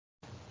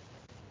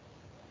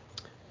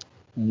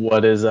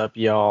What is up,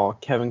 y'all?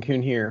 Kevin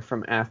Kuhn here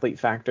from Athlete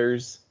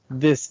Factors.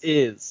 This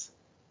is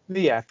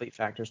the Athlete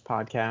Factors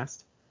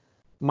podcast.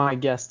 My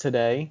guest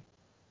today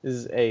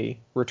is a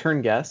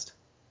return guest.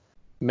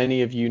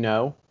 Many of you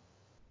know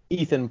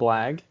Ethan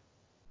Blagg.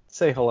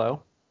 Say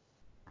hello.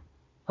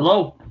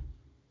 Hello.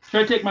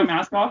 Should I take my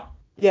mask off?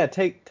 Yeah,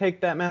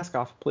 take that mask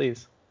off,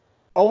 please.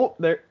 Oh,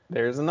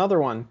 there's another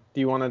one.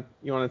 Do you want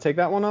to take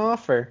that one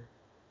off or?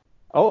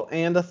 Oh,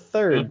 and a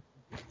third.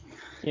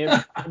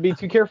 Can't be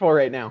too careful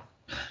right now.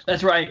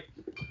 That's right.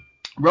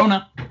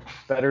 Rona.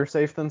 Better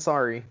safe than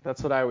sorry.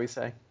 That's what I always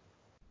say.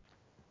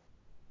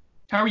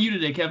 How are you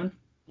today, Kevin?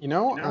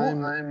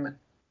 I'm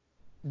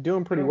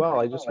doing pretty well.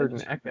 I just heard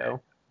an echo.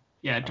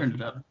 Yeah, I turned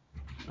it up.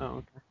 Oh,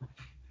 okay.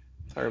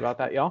 Sorry about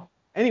that, y'all.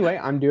 Anyway,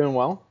 I'm doing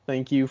well.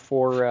 Thank you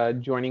for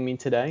joining me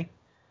today.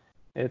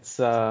 It's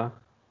a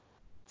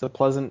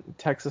pleasant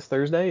Texas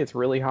Thursday. It's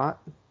really hot.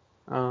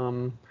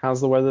 How's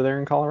the weather there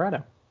in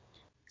Colorado?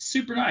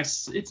 Super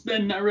nice. It's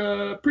been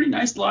pretty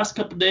nice the last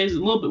couple of days. A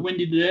little bit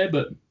windy today,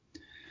 but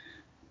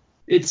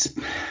it's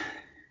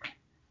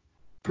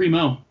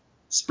primo.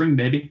 Spring,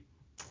 baby.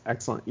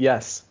 Excellent.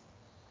 Yes.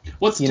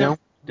 What's the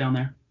temperature down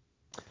there?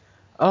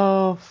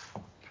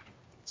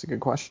 That's a good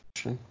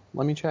question.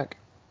 Let me check.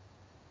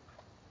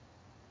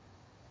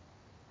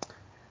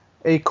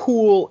 A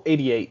cool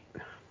 88.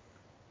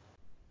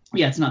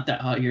 Yeah, it's not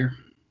that hot here.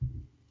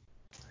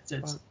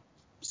 It's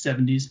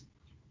 70s.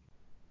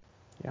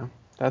 Yeah,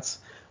 that's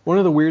one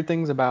of the weird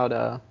things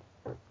about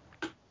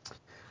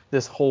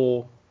this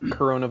whole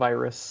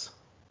coronavirus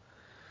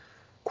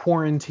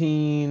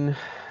quarantine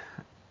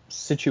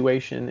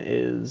situation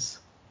is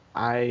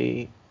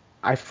I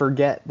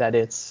forget that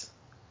it's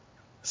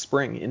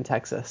spring in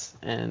Texas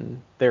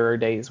and there are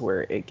days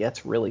where it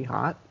gets really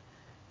hot.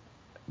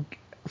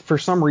 For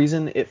some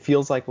reason, it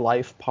feels like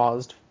life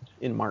paused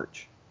in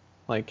March.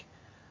 Like,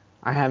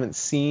 I haven't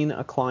seen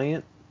a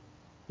client,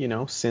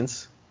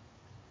 since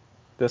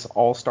this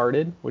all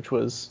started, which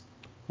was,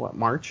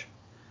 March?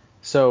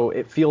 So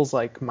it feels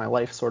like my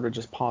life sort of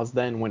just paused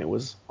then when it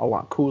was a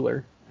lot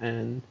cooler.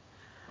 And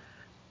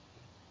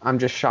I'm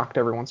just shocked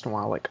every once in a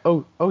while, like,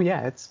 oh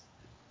yeah,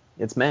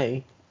 it's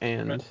May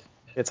and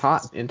it's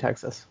hot in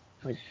Texas.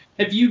 Like,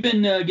 have you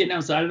been getting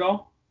outside at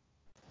all?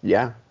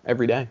 Yeah,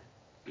 every day.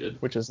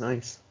 Good. Which is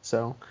nice.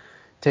 So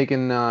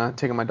taking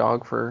my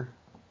dog for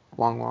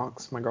long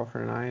walks. My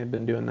girlfriend and I have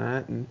been doing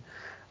that, and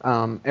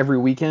every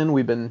weekend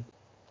we've been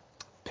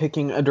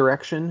picking a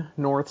direction,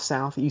 north,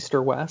 south, east,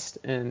 or west,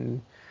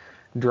 and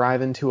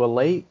driving to a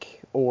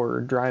lake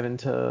or driving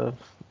to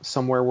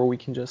somewhere where we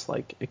can just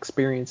like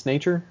experience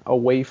nature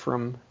away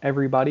from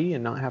everybody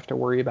and not have to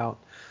worry about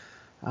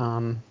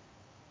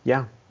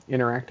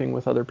interacting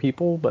with other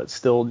people, but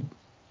still,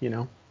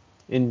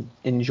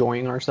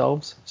 enjoying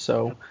ourselves.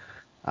 So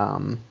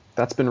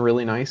that's been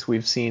really nice.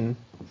 We've seen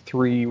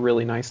 3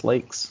 really nice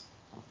lakes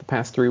the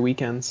past 3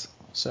 weekends,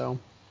 so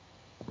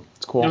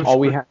it's cool.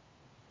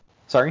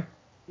 Sorry?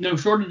 No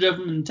shortage of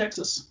them in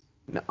Texas.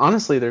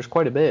 Honestly, there's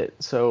quite a bit.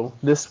 So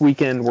this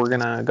weekend we're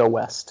gonna go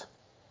west.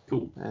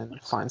 Cool.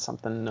 And find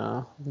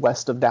something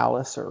west of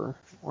Dallas or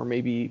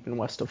maybe even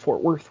west of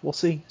Fort Worth. We'll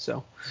see.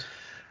 So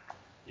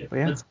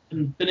yeah.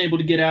 Been able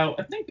to get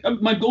out. I think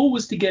my goal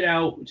was to get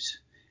out.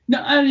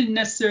 No, I didn't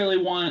necessarily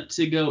want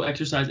to go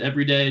exercise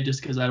every day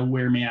just because that'll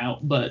wear me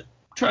out, but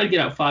try to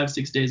get out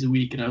 5-6 days a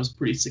week, and I was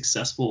pretty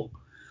successful.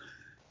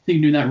 I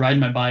think doing that,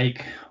 riding my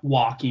bike,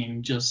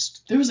 walking.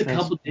 Just there was a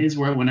couple of days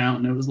where I went out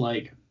and it was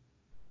like,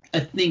 I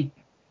think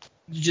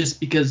just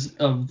because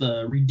of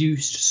the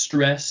reduced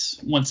stress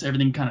once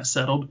everything kind of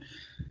settled,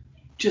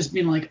 just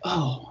being like,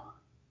 oh,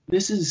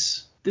 this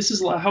is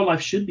how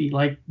life should be,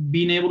 like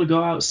being able to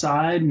go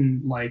outside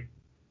and like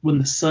when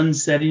the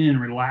sun's setting and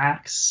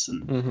relax.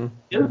 And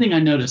The other thing I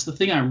noticed, the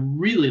thing I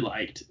really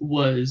liked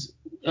was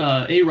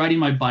riding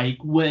my bike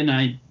when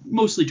I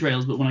mostly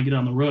trails, but when I get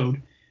on the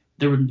road,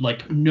 there were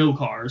like no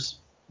cars.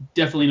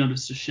 Definitely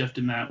noticed a shift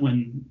in that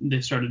when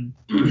they started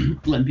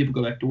letting people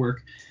go back to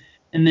work.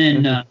 And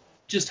then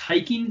just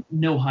hiking,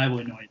 no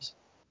highway noise.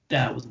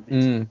 That was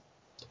amazing.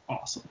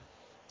 Awesome.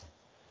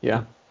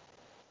 Yeah.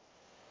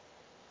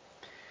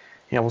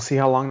 Yeah, we'll see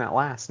how long that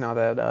lasts now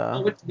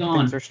that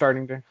things are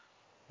starting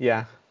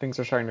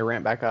to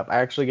ramp back up.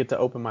 I actually get to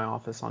open my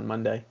office on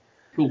Monday.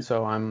 Cool.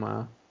 So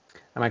I'm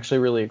actually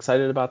really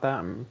excited about that.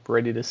 I'm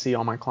ready to see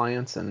all my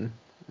clients and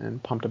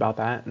pumped about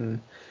that.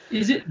 And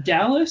is it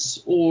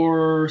Dallas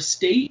or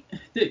state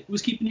that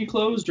was keeping you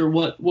closed, or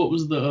what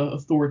was the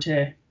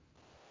authority?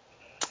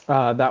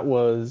 That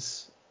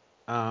was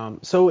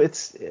so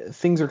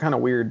things are kind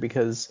of weird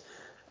because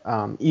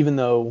even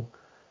though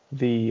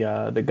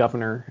the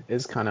governor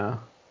is kind of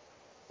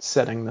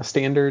setting the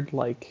standard,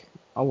 like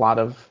a lot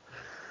of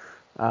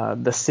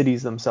the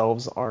cities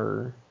themselves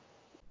are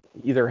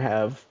either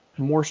have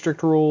more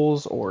strict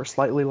rules or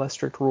slightly less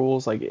strict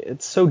rules. Like,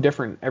 it's so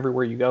different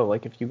everywhere you go.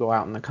 Like, if you go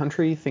out in the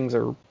country, things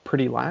are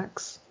pretty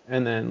lax,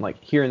 and then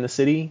like here in the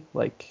city,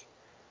 like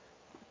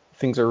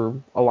things are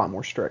a lot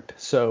more strict.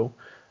 So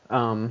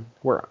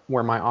where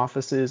my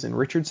office is in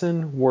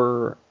Richardson,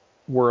 we're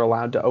were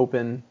allowed to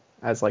open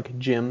as like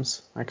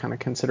gyms. I kind of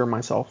consider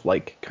myself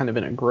like kind of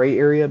in a gray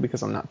area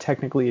because I'm not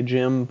technically a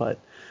gym, but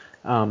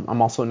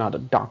I'm also not a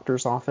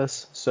doctor's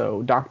office.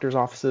 So doctor's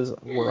offices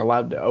were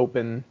allowed to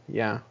open,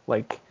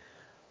 like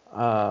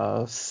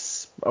a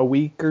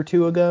week or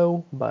two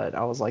ago. But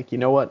I was like, you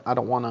know what? I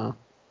don't want to.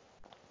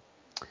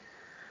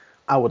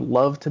 I would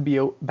love to be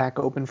back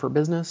open for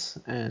business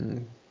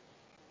and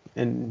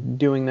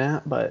doing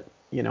that, but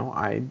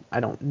I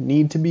don't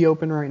need to be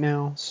open right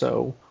now,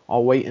 so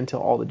I'll wait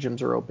until all the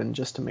gyms are open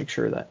just to make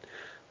sure that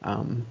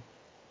I'm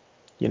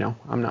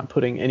not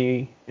putting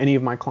any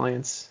of my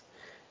clients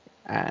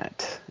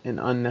at an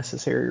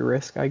unnecessary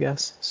risk, I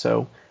guess.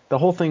 So the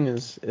whole thing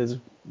is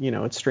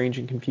it's strange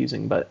and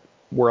confusing, but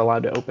we're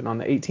allowed to open on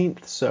the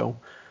 18th, so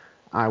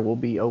I will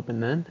be open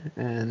then,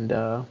 and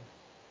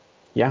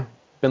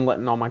been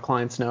letting all my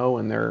clients know,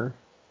 and they're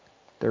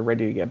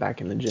ready to get back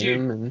in the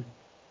gym. Dude, and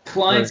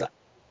clients,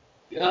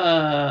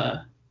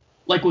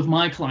 like with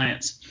my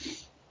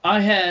clients, I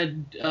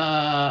had,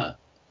 I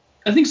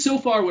think so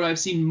far what I've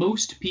seen,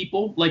 most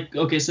people, like,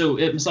 okay, so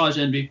at Massage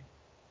Envy,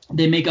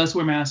 they make us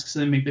wear masks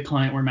and they make the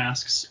client wear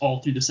masks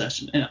all through the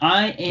session. And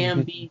I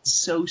am being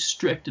so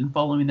strict in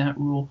following that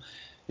rule.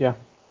 Yeah.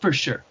 For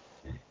sure.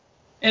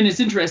 And it's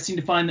interesting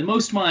to find that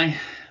most of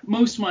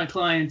my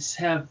clients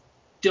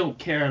don't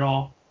care at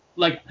all.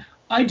 Like,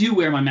 I do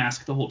wear my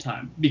mask the whole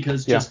time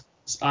because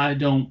I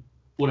don't,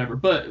 whatever.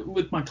 But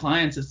with my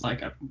clients, it's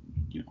like,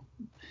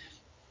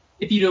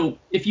 if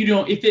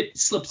it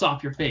slips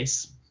off your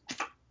face,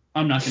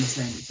 I'm not going to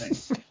say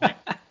anything. Like,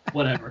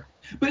 whatever.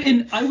 But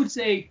I would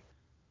say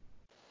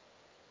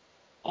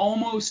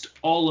almost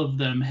all of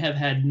them have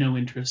had no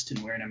interest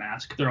in wearing a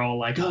mask. They're all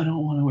like, oh, I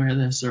don't want to wear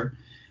this or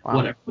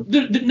whatever.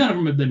 None of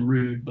them have been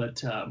rude,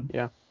 but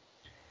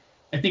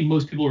I think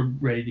most people are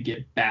ready to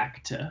get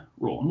back to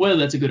rolling. Whether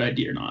that's a good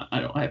idea or not,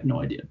 I have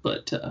no idea.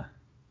 But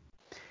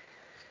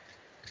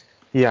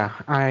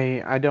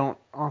I don't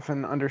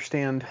often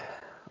understand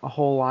a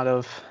whole lot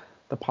of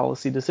the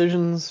policy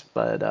decisions,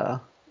 but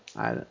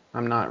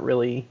I'm not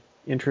really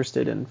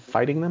interested in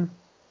fighting them.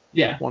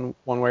 Yeah. One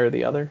way or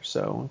the other.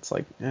 So it's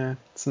like,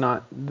 it's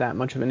not that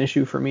much of an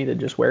issue for me to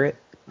just wear it.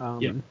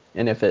 And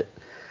if it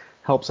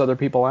helps other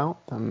people out,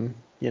 I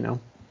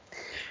don't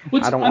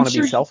want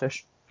to be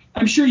selfish.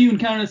 I'm sure you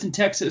encounter this in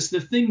Texas.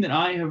 The thing that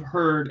I have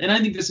heard, and I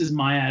think this is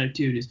my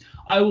attitude, is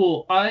I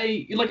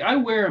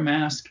wear a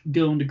mask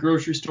going to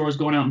grocery stores,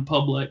 going out in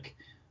public.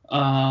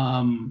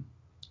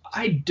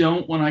 I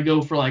don't when I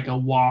go for like a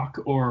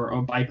walk or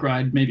a bike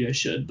ride. Maybe I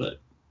should,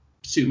 but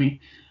sue me.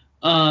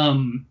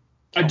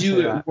 I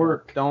do at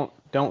work.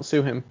 Don't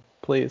sue him,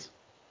 please.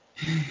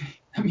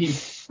 I mean,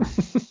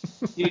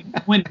 you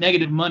win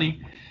negative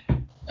money.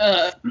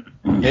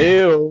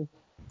 Ew.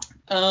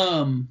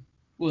 What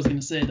was I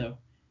gonna say though?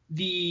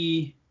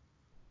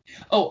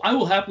 I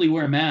will happily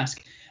wear a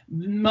mask.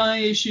 My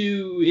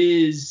issue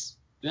is,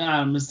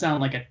 I'm gonna sound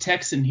like a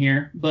Texan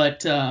here,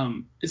 but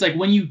it's like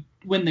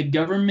when the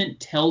government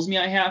tells me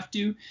I have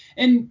to,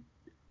 and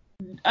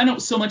I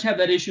don't so much have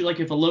that issue like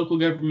if a local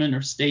government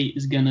or state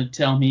is gonna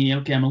tell me,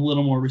 okay, I'm a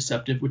little more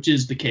receptive, which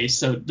is the case,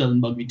 so it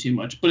doesn't bug me too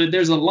much. But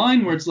there's a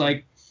line where it's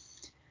like,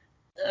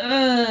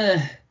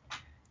 I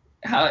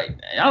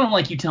don't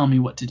like you telling me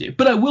what to do,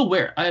 but I will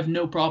wear it. I have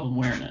no problem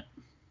wearing it.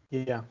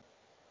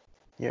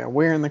 Yeah,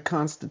 where in the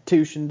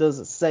Constitution does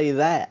it say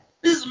that?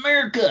 This is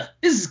America.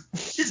 This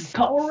is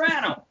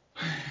Colorado.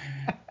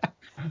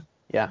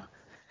 Yeah.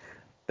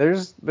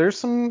 There's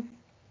some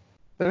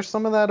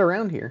of that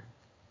around here.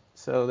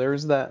 So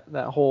there's that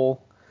whole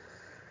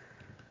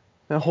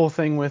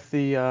thing with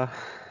the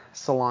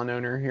salon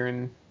owner here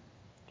in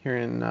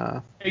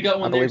got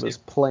one I believe it was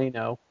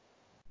Plano.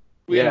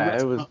 We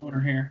got a restaurant owner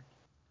here.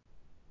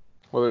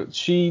 Well,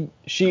 she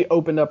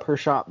opened up her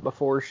shop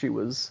before she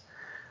was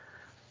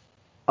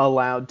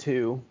allowed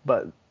to,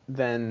 but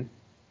then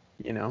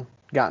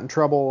got in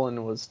trouble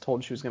and was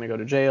told she was going to go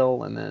to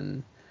jail, and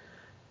then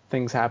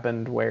things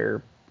happened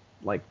where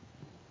like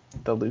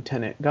the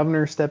lieutenant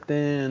governor stepped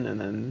in, and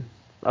then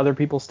other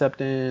people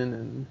stepped in,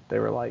 and they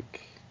were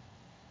like,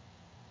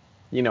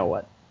 you know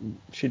what,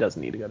 she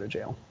doesn't need to go to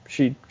jail.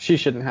 She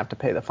shouldn't have to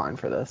pay the fine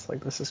for this.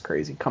 Like, this is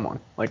crazy. Come on.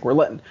 Like, we're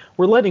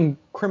letting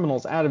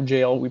criminals out of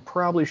jail. We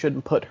probably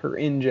shouldn't put her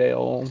in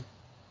jail.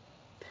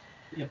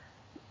 Yep.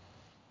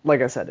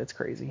 Like I said, it's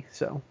crazy.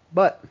 So,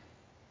 but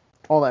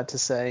all that to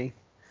say,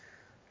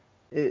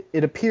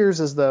 it appears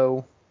as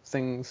though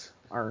things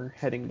are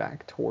heading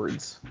back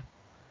towards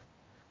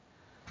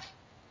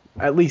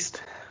at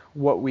least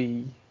what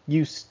we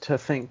used to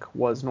think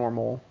was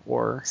normal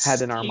or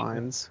had in our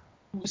minds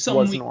something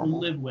was we normal.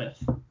 Can live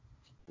with.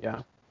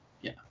 Yeah.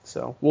 Yeah.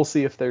 So we'll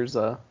see if there's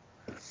a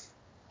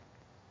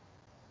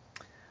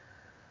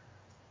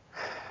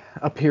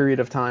period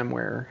of time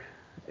where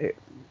it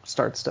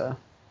starts to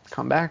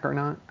come back or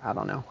not. I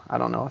don't know. I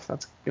don't know if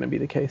that's going to be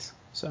the case.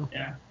 So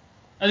yeah,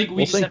 I think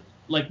we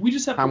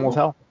just have time will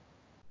tell.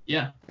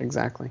 Yeah.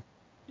 Exactly.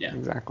 Yeah.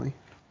 Exactly.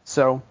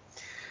 So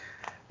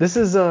this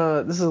is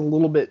a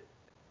little bit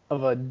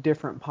of a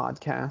different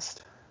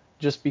podcast,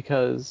 just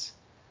because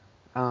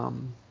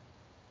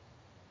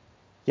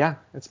Yeah,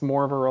 it's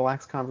more of a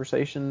relaxed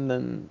conversation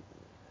than,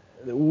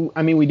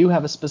 I mean, we do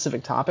have a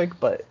specific topic,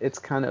 but it's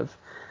kind of,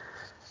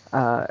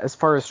 as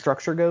far as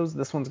structure goes,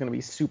 this one's going to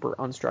be super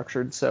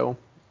unstructured. So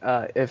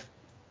if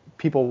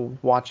people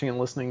watching and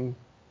listening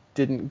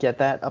didn't get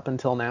that up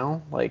until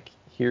now, like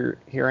here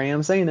I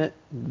am saying it.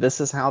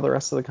 This is how the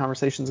rest of the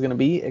conversation is going to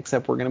be,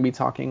 except we're going to be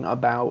talking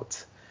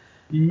about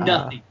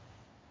nothing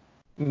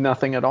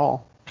at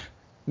all.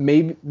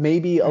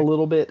 Maybe a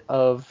little bit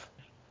of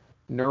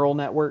neural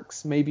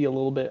networks, maybe a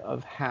little bit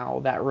of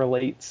how that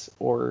relates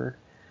or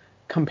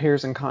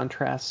compares and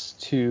contrasts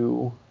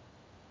to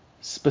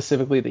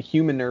specifically the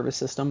human nervous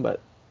system, but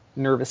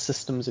nervous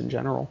systems in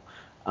general.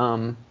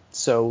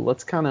 So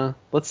let's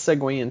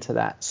segue into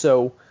that.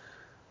 So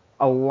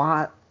a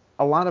lot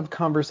of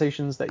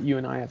conversations that you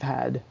and I have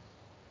had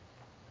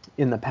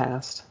in the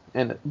past,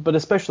 but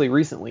especially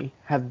recently,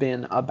 have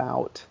been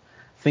about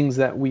things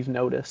that we've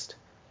noticed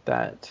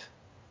that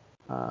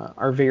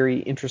are very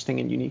interesting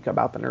and unique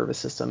about the nervous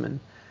system, and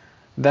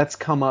that's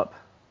come up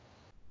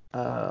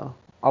a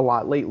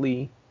lot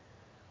lately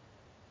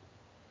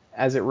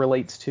as it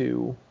relates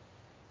to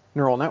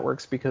neural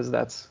networks, because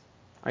that's,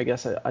 I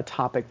guess, a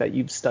topic that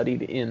you've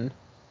studied in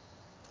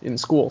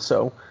school.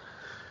 So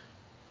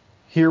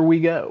here we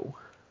go.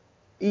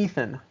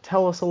 Ethan,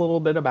 tell us a little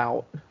bit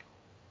about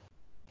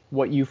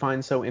what you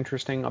find so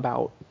interesting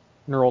about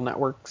neural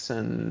networks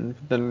and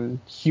the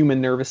human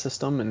nervous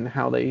system and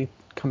how they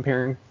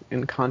compare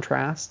and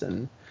contrast,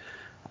 and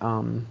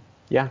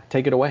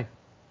take it away.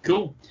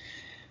 Cool.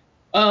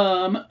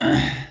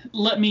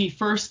 Let me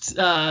first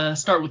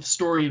start with the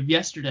story of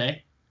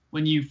yesterday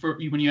when you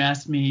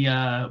asked me,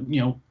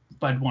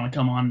 if I'd want to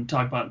come on and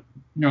talk about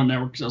neural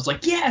networks. I was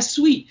like, yeah,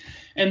 sweet.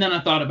 And then I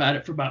thought about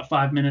it for about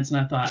 5 minutes, and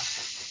I thought,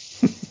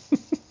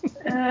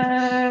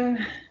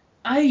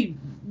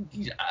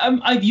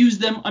 I've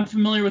used them. I'm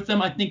familiar with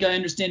them. I think I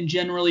understand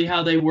generally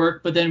how they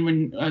work. But then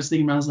when I was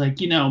thinking about it, I was like,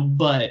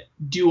 but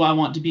do I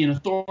want to be an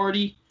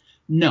authority?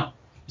 No.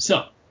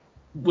 So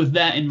with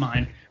that in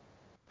mind.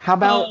 How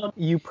about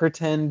you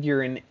pretend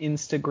you're an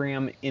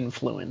Instagram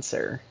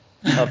influencer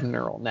of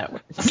neural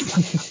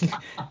networks?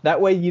 That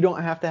way you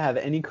don't have to have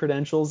any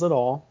credentials at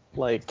all.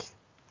 Like,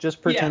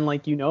 just pretend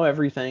like you know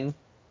everything.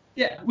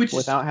 Yeah,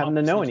 without having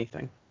to know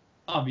anything.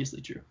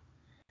 Obviously true.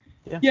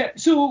 Yeah. Yeah.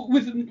 So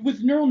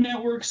with neural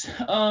networks,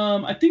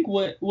 I think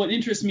what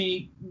interests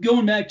me,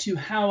 going back to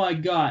how I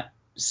got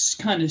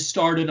kind of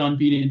started on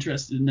being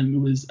interested in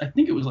them, I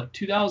think it was like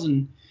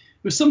 2000. It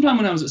was sometime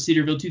when I was at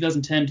Cedarville,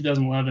 2010,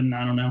 2011.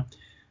 I don't know.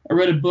 I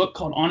read a book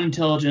called On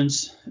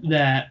Intelligence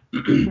that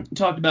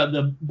talked about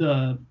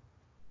the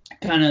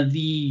kind of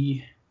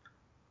the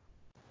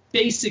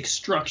basic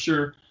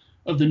structure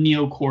of the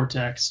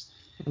neocortex,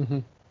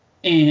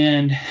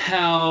 and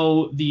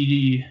how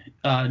the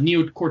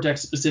neocortex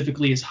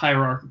specifically is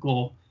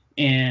hierarchical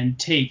and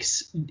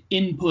takes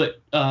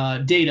input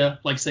data,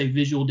 like say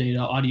visual data,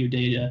 audio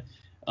data,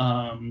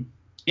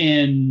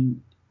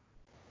 and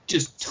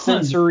just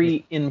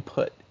sensory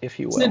input, if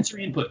you will.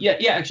 Sensory input. Yeah,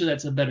 actually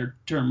that's a better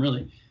term,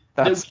 really.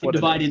 That we can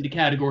divide into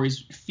categories: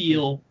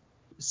 feel,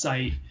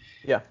 sight.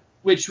 Yeah.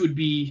 Which would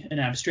be an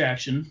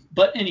abstraction.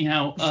 But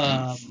anyhow,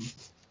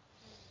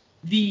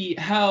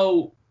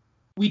 how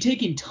we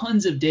take in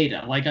tons of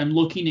data. Like I'm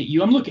looking at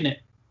you. I'm looking at,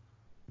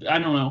 I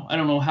don't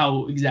know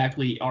how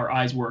exactly our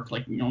eyes work,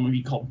 like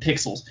maybe called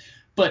pixels,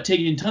 but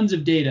taking in tons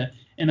of data,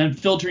 and I'm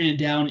filtering it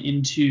down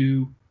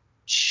into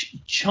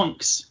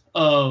chunks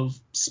of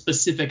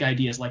specific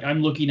ideas. Like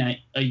I'm looking at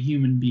a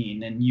human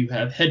being and you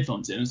have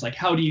headphones in. It's like,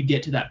 how do you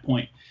get to that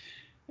point?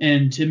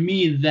 And to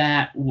me,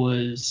 I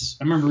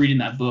remember reading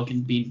that book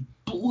and being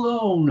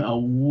blown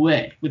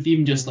away with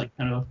even just like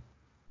kind of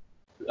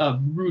a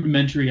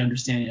rudimentary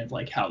understanding of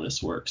like how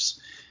this works.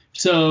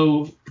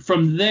 So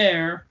from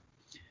there,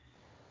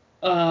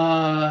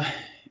 I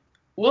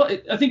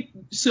think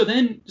so.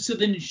 Then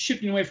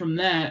shifting away from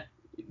that,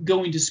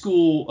 going to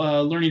school,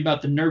 learning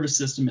about the nervous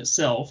system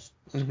itself,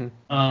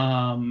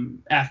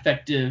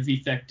 affective,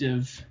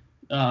 effective,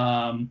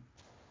 so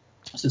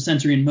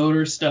sensory and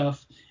motor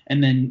stuff,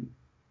 and then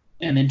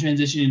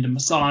transitioning into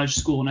massage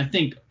school. And I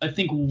think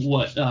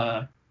what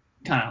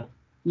kind of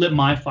lit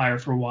my fire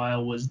for a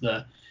while was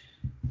the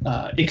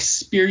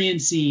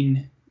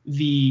experiencing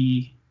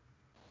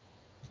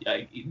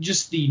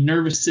just the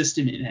nervous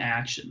system in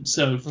action.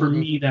 So for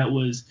me, that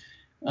was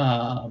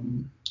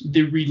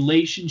the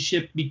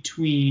relationship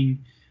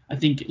between, I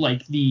think,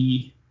 like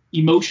the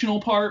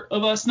emotional part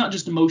of us, not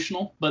just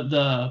emotional, but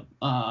the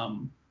I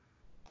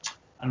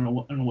don't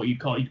know what you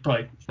call it. You could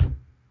probably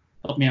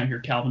help me out here,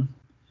 Calvin.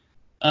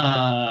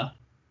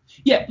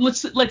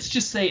 Let's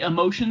just say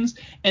emotions,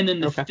 and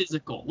then the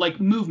physical, like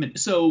movement.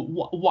 So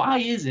why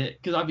is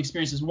it, because I've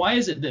experienced this, why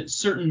is it that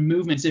certain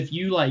movements, if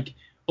you like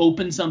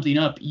open something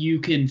up, you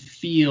can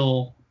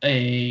feel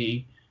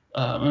an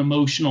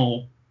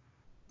emotional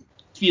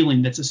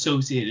feeling that's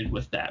associated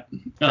with that.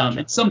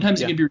 And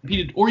sometimes it can be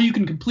repeated, or you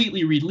can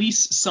completely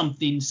release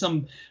something,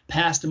 some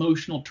past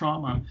emotional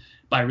trauma,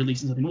 by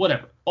releasing something,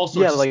 whatever. Also,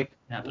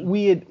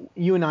 happen.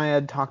 You and I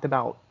had talked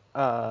about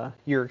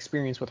your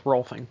experience with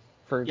Rolfing,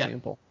 for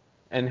example,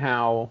 and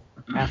how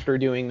after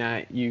doing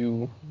that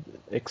you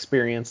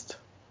experienced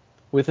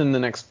within the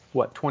next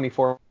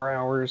 24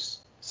 hours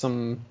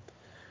some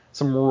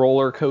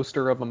roller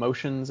coaster of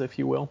emotions, if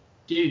you will.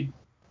 Dude,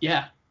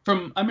 yeah.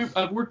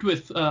 I've worked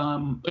with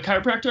a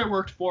chiropractor I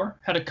worked for,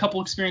 had a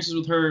couple experiences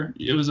with her.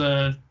 It was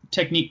a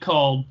technique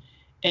called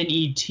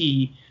NET,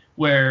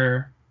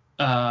 where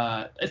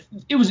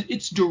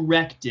it's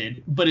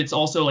directed, but it's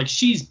also like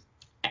she's,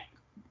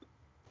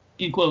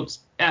 in quotes,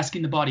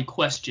 asking the body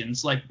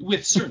questions, like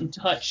with certain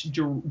touch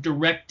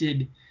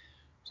directed.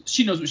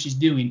 She knows what she's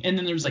doing. And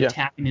then there's like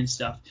tapping and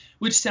stuff,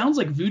 which sounds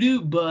like voodoo,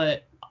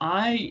 but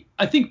I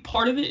think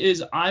part of it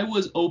is I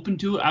was open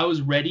to it. I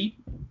was ready.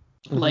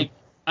 Mm-hmm. Like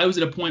I was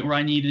at a point where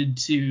I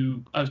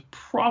was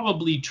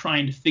probably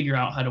trying to figure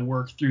out how to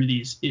work through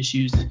these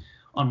issues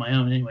on my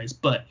own anyways.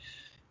 But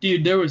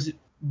dude, there was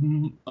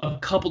a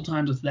couple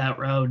times with that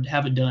where I would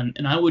have it done,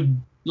 and I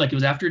would, like, it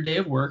was after a day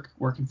of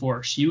working for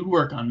her. She would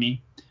work on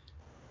me.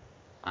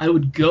 I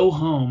would go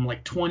home,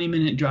 like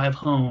 20-minute drive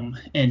home,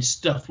 and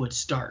stuff would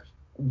start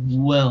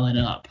welling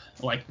up,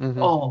 like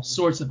all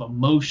sorts of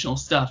emotional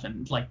stuff,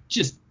 and like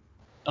just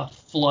a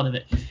flood of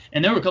it.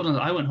 And there were a couple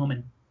times I went home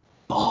and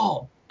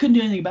bawled, couldn't do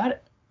anything about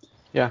it.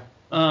 Yeah.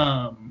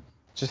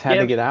 Just had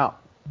to get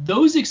out.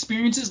 Those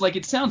experiences, like,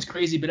 it sounds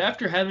crazy, but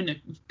after having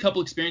a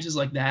couple experiences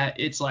like that,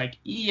 it's like,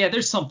 yeah,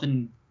 there's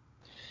something.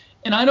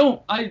 And I'm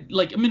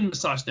in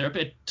massage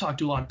therapy. I talk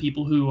to a lot of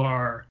people who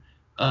are,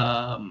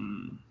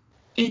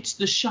 it's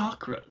the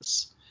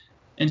chakras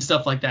and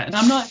stuff like that. And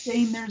I'm not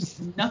saying there's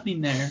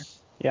nothing there.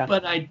 Yeah.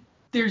 But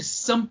there's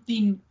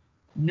something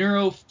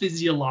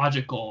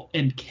neurophysiological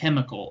and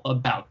chemical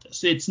about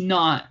this. It's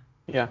not.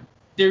 Yeah.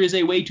 There is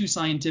a way to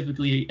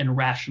scientifically and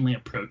rationally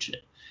approach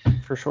it.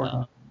 For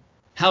sure.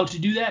 How to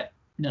do that?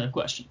 Another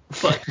question.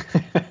 But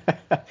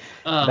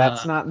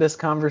that's not this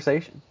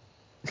conversation.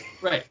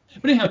 Right.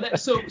 But anyhow,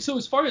 so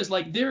as far as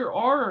like there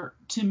are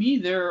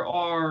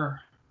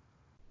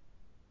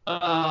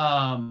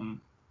I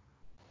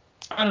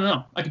don't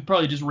know. I could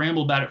probably just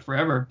ramble about it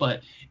forever,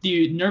 but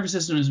the nervous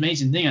system is an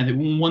amazing thing. I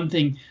think one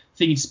thing,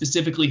 thinking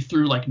specifically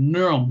through like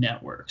neural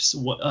networks,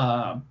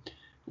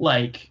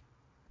 like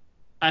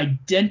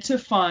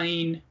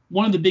identifying,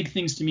 one of the big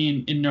things to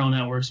me in neural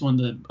networks, one of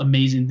the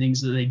amazing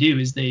things that they do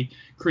is they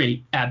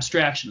create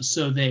abstractions.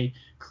 So they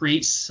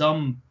create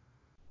some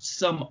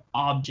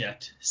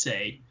object,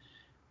 say,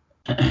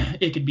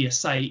 it could be a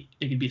sight,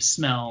 it could be a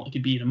smell, it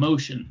could be an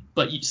emotion,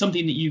 but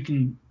something that you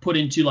can put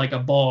into like a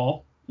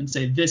ball and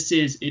say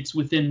it's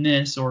within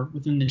this or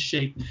within this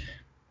shape.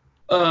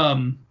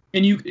 And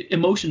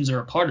emotions are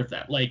a part of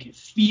that. Like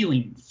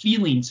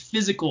feelings,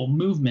 physical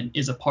movement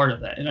is a part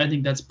of that. And I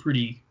think that's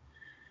pretty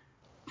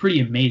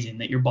amazing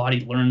that your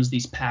body learns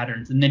these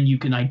patterns, and then you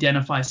can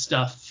identify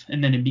stuff,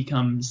 and then it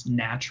becomes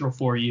natural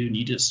for you, and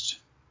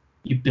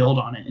you build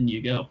on it and you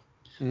go.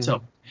 Mm-hmm.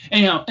 So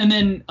anyhow, and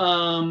then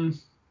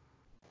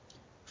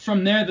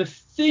from there, the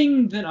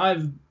thing that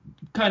I've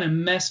kind of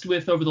messed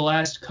with over the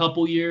last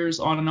couple years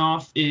on and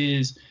off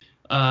is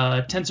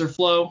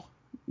TensorFlow,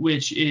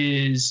 which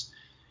is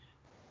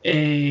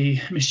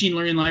a machine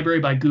learning library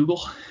by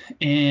Google.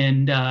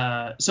 And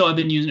so I've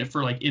been using it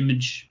for like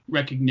image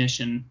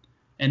recognition,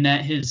 and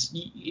that is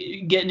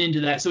getting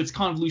into that. So it's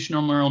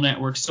convolutional neural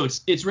networks. So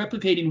it's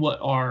replicating what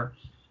our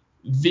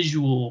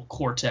visual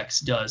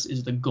cortex does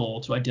is the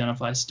goal, to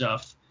identify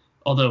stuff.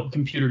 Although a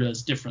computer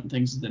does different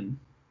things than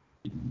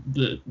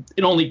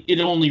it only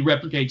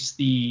replicates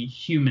the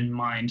human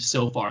mind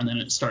so far, and then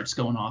it starts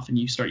going off and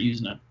you start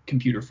using a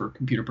computer for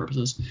computer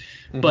purposes.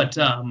 Mm-hmm. But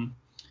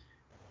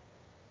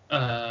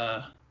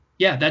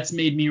that's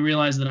made me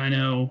realize that I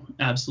know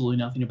absolutely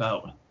nothing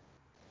about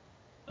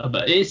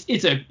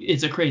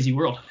it's a crazy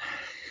world.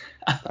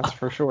 That's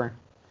for sure.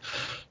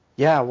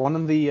 Yeah, one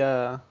of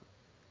the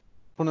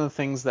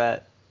things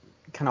that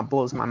kind of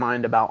blows my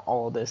mind about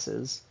all of this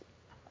is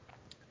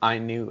I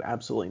knew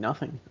absolutely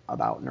nothing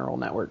about neural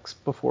networks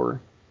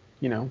before,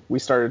 we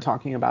started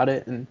talking about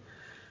it, and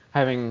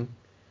having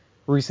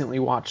recently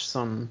watched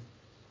some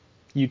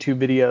YouTube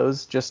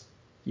videos, just,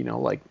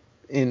 like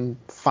in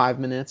 5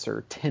 minutes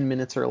or 10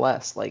 minutes or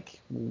less,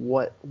 like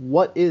what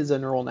is a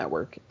neural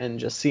network, and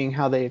just seeing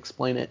how they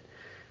explain it,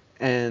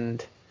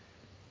 and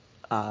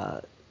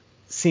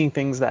seeing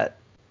things that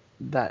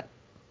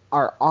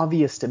are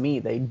obvious to me,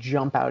 they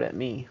jump out at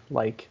me,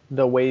 like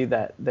the way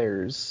that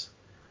there's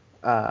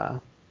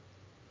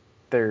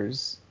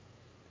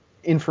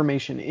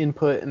information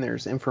input and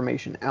there's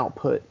information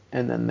output,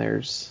 and then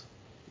there's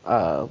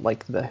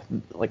like a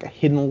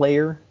hidden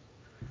layer.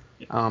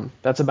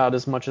 That's about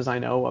as much as I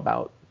know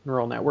about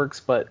neural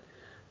networks, but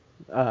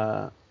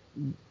the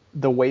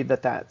way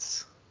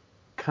that's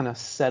kind of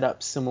set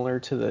up similar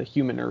to the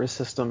human nervous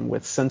system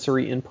with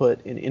sensory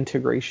input and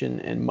integration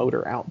and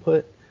motor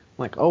output,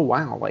 like, oh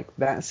wow, like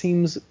that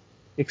seems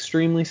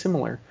extremely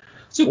similar.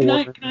 So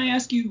can I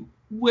ask you,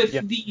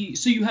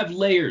 so you have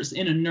layers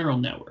in a neural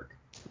network,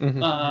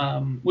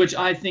 mm-hmm. Which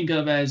I think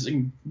of as,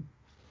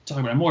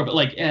 talking about it more, but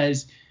like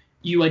as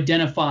you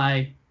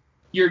identify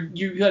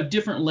you have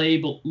different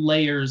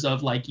layers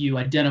of like you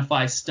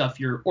identify stuff,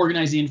 you're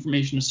organizing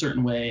information a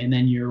certain way, and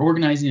then you're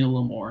organizing it a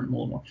little more and a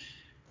little more.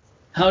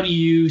 How do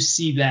you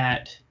see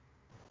that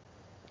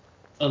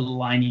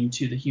aligning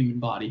to the human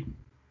body?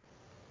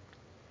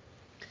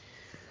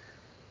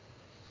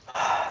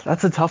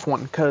 That's a tough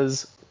one,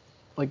 because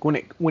like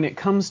when it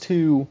comes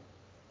to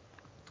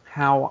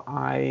how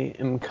I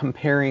am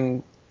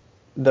comparing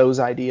those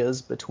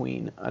ideas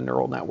between a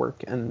neural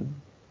network and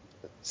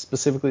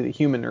specifically the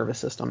human nervous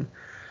system,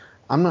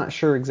 I'm not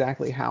sure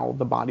exactly how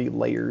the body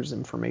layers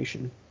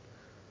information.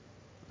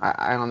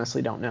 I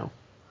honestly don't know.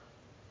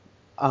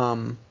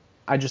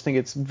 I just think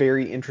it's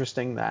very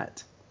interesting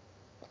that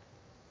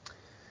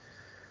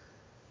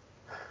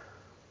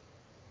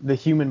the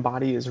human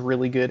body is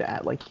really good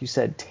at, like you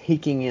said,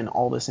 taking in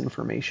all this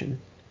information.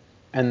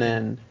 And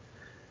then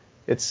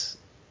it's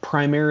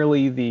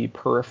primarily the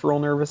peripheral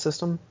nervous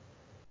system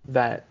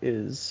that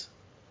is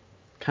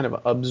kind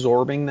of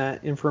absorbing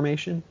that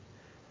information,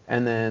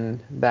 and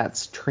then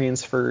that's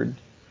transferred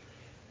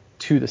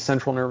to the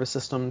central nervous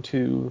system,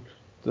 to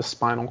the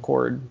spinal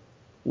cord.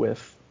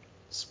 With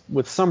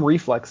some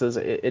reflexes,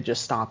 it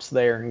just stops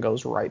there and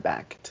goes right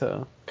back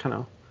to kind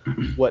of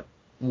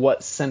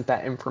what sent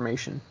that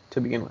information to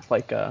begin with.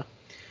 Like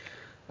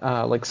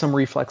some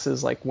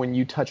reflexes, like when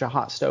you touch a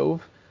hot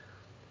stove,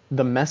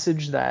 the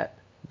message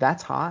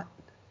that's hot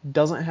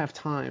doesn't have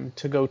time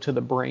to go to the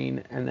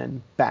brain and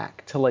then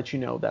back to let you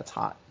know that's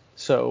hot.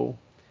 So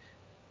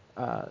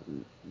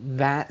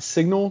that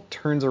signal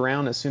turns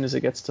around as soon as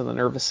it gets to the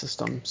nervous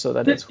system, so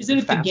that it's Isn't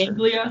it faster. the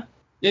ganglia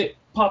it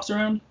pops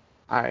around?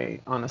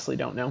 I honestly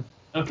don't know.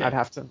 Okay. I'd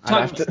have to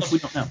Stuff we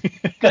don't know.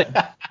 Good.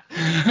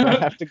 I'd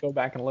have to go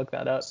back and look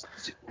that up.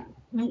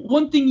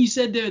 One thing you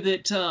said there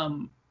that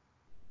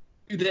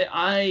that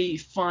I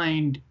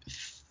find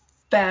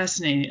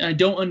fascinating, I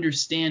don't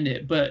understand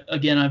it, but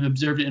again, I've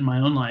observed it in my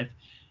own life,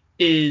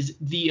 is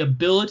the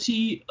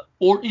ability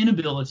or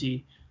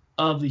inability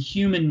of the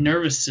human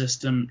nervous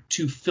system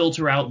to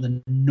filter out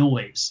the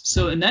noise.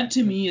 So, and that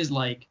to me is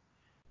like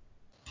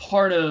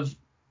part of,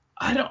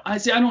 I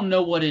don't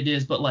know what it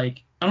is, but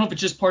like, I don't know if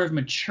it's just part of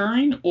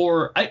maturing,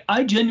 or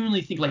I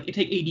genuinely think, like,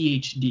 take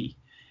ADHD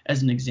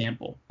as an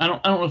example. I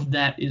don't know if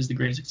that is the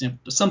greatest example,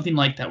 but something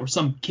like that, where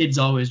some kids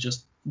always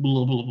just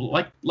blah, blah,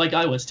 blah, like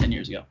I was 10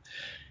 years ago.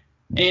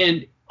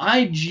 And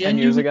I genuinely 10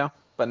 years ago,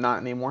 but not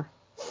anymore.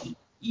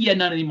 Yeah,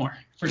 not anymore,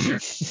 for sure.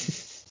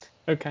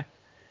 Okay.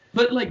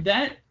 But like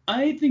that,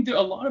 I think that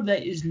a lot of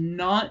that is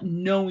not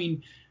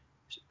knowing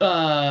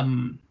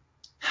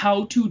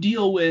how to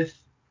deal with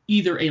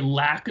either a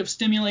lack of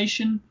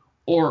stimulation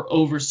or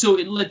over. So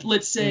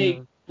let's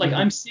say like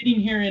I'm sitting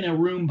here in a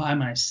room by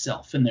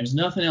myself and there's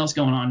nothing else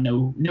going on,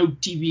 no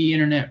TV,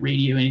 internet,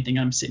 radio, anything.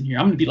 I'm sitting here.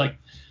 I'm gonna be like,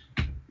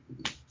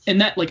 and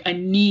that, like, I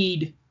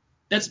need.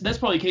 That's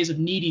probably a case of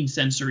needing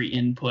sensory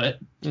input.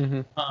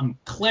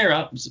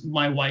 Clara,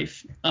 my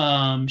wife,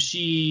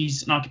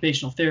 she's an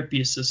occupational therapy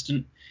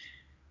assistant.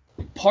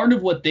 Part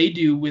of what they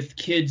do with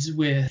kids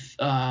with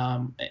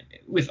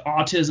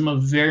autism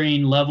of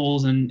varying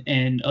levels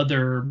and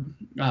other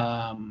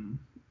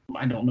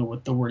I don't know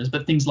what the word is,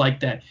 but things like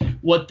that.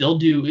 What they'll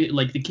do,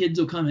 like the kids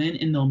will come in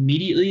and they'll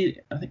immediately,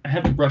 I think I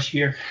have a brush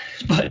here,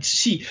 but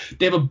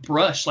they have a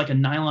brush, like a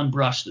nylon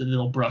brush that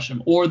they'll brush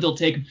them, or they'll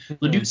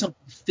do something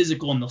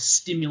physical and they'll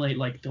stimulate,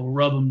 like they'll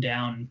rub them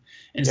down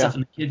and stuff,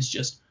 and the kids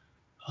just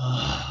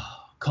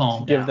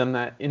calm down. Give them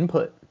that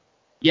input.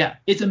 Yeah,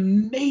 it's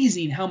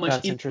amazing how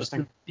much input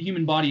the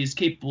human body is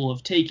capable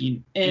of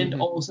taking, and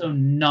also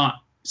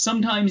not.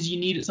 Sometimes you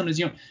need it, sometimes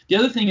you don't. The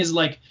other thing is,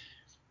 like,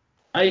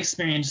 I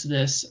experienced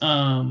this.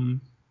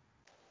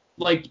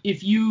 Like,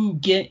 if you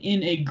get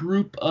in a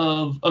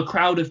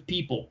crowd of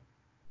people,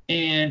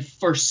 and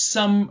for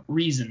some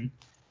reason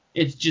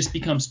it just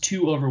becomes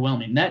too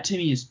overwhelming, that to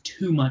me is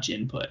too much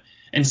input.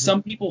 And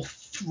some people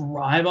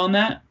thrive on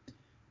that,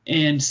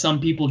 and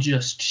some people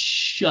just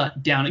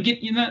shut down and get,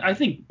 I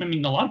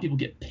mean, a lot of people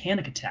get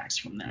panic attacks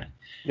from that.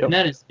 Yep.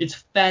 And it's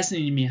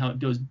fascinating to me how it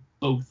goes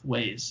both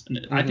ways.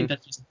 And I think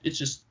it's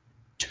just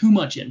too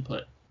much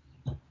input.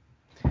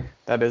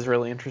 That is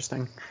really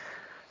interesting.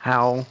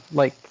 How,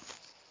 like,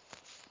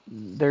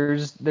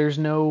 there's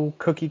no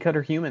cookie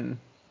cutter human,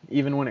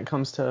 even when it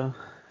comes to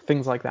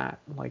things like that.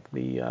 Like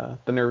the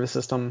nervous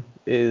system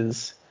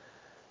is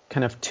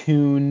kind of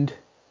tuned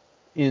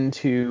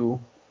into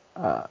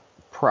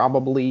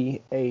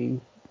probably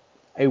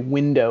a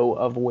window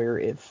of where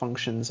it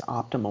functions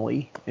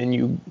optimally, and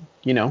you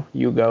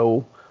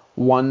go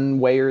one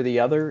way or the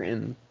other,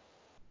 and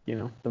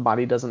the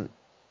body doesn't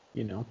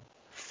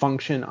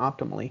function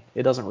optimally.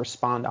 It doesn't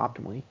respond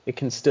optimally. It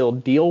can still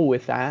deal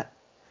with that.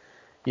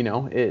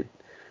 It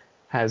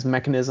has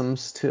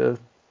mechanisms to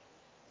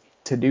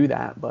do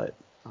that, but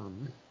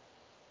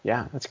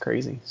yeah, that's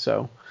crazy.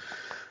 So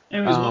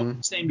it was what I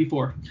was saying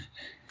before.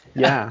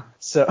 Yeah.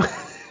 So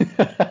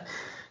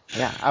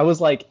yeah, I was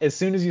like, as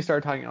soon as you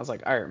started talking, I was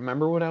like, all right,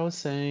 remember what I was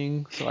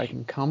saying so I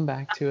can come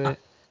back to it.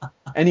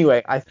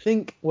 Anyway, I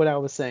think what I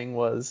was saying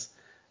was,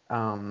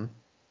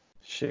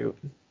 shoot,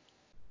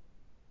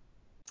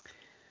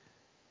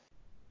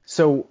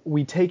 So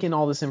we take in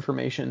all this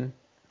information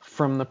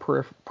from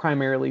the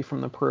primarily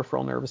from the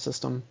peripheral nervous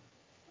system.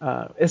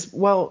 As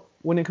well,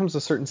 when it comes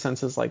to certain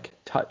senses like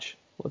touch,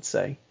 let's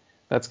say,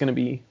 that's going to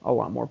be a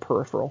lot more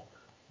peripheral.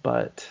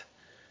 But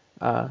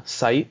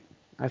sight,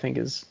 I think,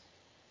 is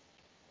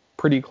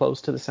pretty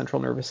close to the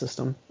central nervous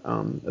system.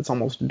 It's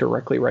almost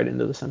directly right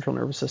into the central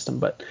nervous system.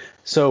 But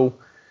so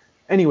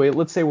anyway,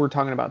 let's say we're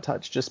talking about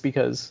touch, just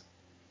because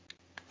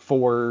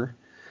for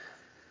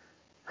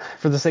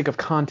the sake of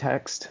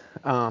context,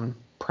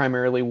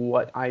 primarily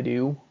what I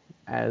do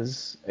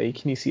as a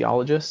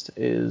kinesiologist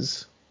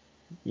is,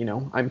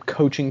 I'm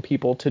coaching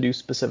people to do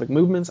specific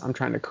movements. I'm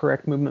trying to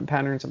correct movement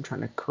patterns. I'm trying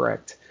to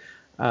correct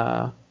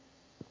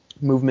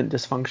movement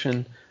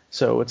dysfunction.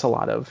 So it's a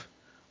lot of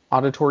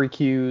auditory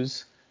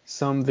cues,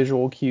 some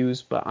visual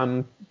cues, but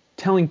I'm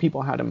telling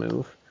people how to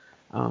move.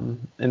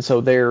 And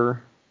so they've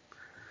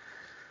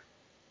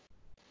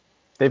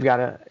got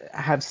to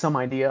have some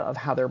idea of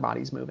how their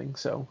body's moving.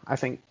 So I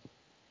think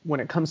when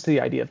it comes to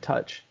the idea of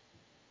touch,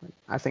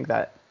 I think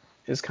that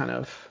is kind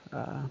of,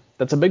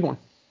 that's a big one.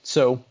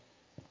 So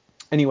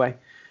anyway,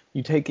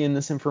 you take in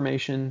this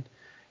information,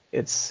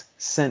 it's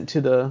sent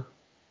to the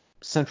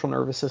central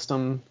nervous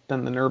system,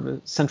 then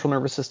the central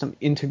nervous system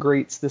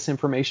integrates this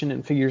information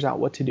and figures out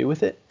what to do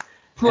with it.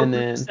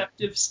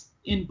 Proprioceptive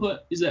input,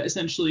 is that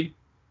essentially?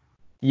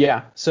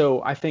 Yeah,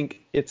 so I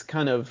think it's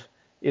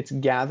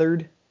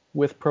gathered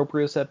with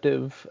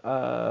proprioceptive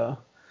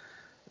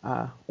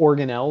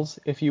organelles,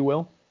 if you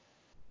will,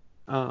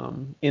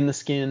 in the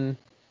skin,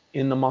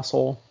 in the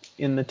muscle,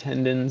 in the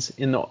tendons,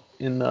 in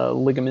the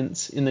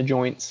ligaments, in the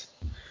joints,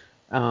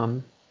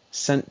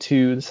 sent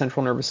to the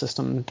central nervous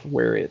system,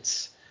 where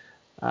it's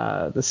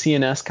the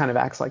CNS kind of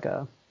acts like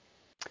the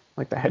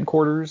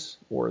headquarters,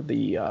 or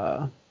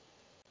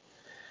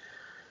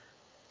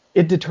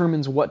it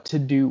determines what to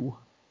do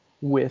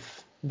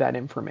with that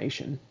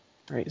information,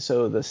 right?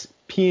 So this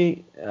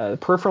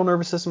peripheral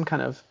nervous system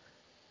kind of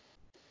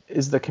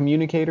is the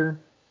communicator,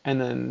 and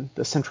then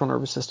the central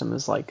nervous system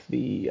is like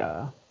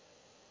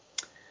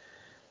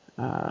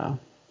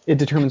it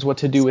determines what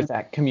to do with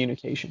that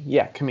communication.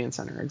 Yeah, command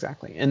center,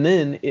 exactly. And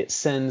then it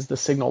sends the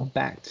signal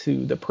back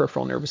to the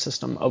peripheral nervous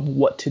system of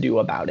what to do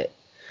about it.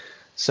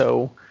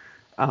 So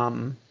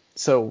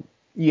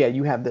yeah,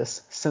 you have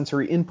this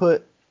sensory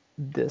input,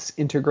 this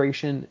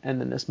integration,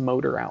 and then this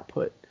motor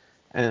output.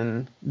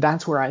 And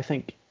that's where I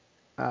think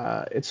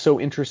it's so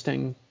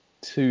interesting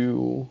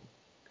to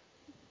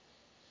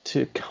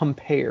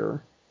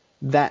compare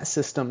that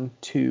system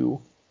to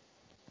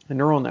a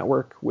neural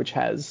network, which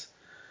has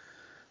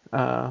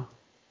data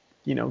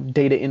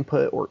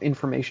input or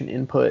information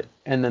input,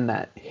 and then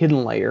that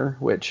hidden layer,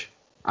 which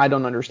I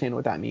don't understand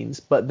what that means,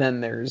 but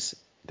then there's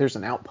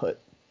an output.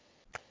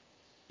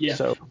 Yeah.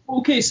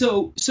 Okay.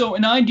 So,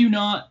 and I do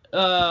not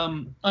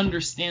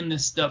understand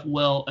this stuff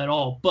well at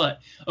all. But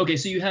okay,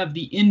 so you have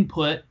the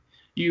input.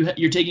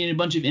 You're taking a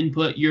bunch of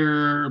input.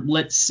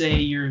 Let's say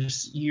you're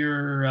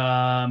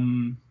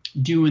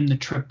doing the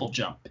triple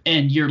jump,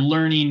 and you're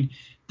learning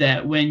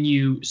that when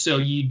you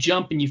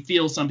jump and you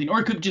feel something,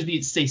 or it could just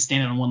be, say,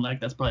 standing on one leg.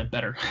 That's probably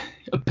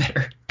a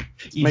better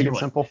easier make it one.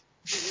 simple.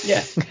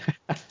 Yeah.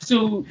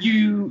 So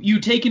you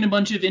take in a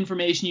bunch of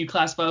information, you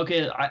classify,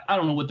 okay, I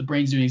don't know what the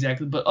brain's doing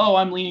exactly, but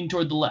I'm leaning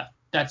toward the left.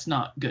 That's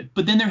not good.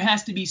 But then there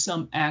has to be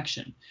some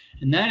action.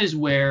 And that is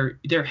where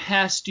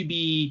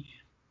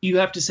you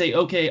have to say,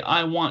 okay,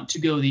 I want to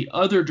go the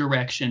other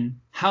direction.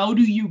 How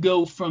do you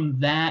go from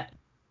that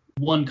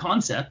one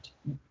concept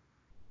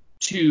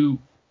to,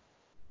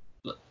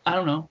 I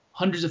don't know,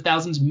 hundreds of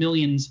thousands,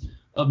 millions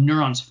of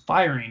neurons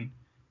firing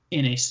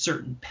in a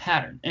certain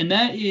pattern? And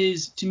that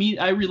is, to me,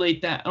 I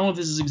relate that. I don't know if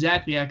this is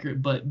exactly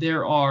accurate, but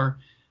there are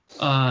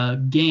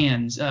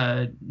GANs,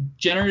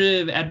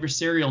 generative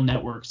adversarial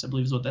networks, I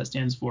believe is what that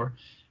stands for,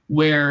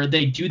 where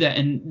they do that.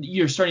 And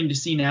you're starting to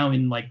see now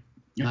in like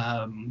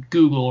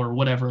Google or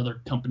whatever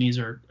other companies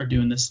are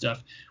doing this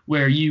stuff,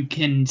 where you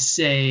can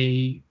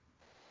say,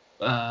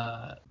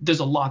 there's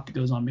a lot that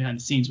goes on behind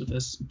the scenes with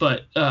this,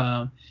 but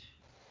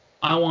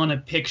I want a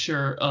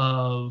picture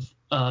of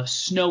a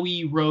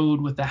snowy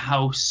road with a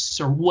house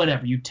or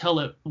whatever. You tell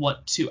it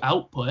what to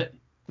output,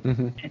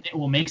 and it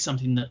will make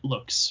something that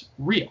looks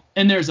real.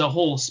 And there's a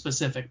whole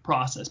specific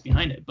process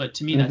behind it. But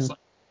to me, that's like,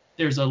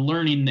 there's a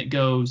learning that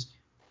goes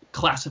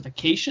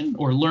classification,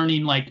 or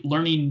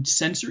learning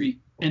sensory,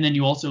 and then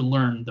you also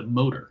learn the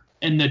motor.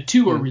 And the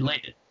two are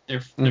related.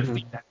 They're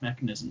feedback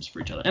mechanisms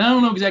for each other. And I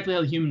don't know exactly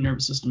how the human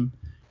nervous system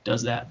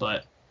does that,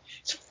 but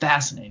it's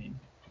fascinating.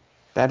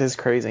 That is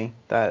crazy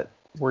that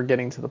we're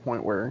getting to the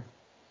point where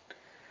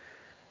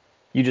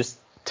you just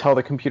tell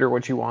the computer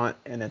what you want,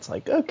 and it's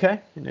like, okay,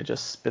 and it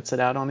just spits it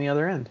out on the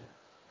other end,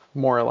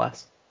 more or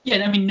less. Yeah,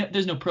 I mean,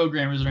 there's no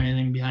programmers or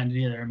anything behind it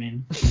either. I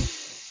mean,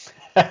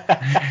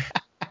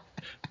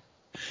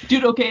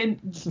 dude, okay,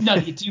 not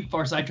to get too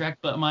far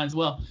sidetracked, but mine as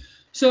well.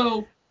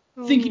 So,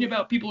 thinking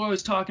about, people are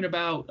always talking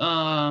about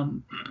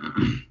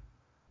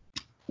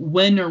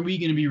when are we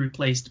going to be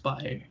replaced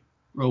by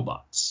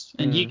robots,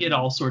 and you get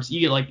all sorts. You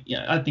get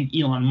I think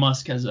Elon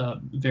Musk has a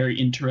very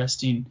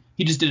interesting.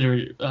 He just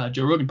did a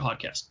Joe Rogan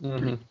podcast,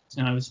 and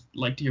I was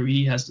like to hear what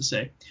he has to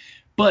say.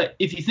 But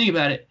if you think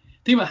about it,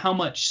 think about how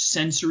much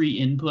sensory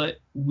input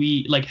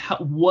we like.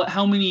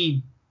 How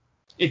many?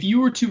 If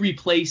you were to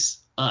replace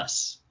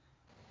us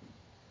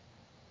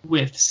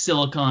with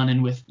silicon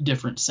and with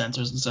different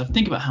sensors and stuff,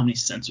 think about how many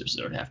sensors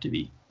there would have to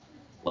be.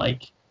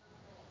 Like,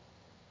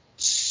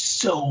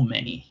 so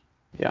many.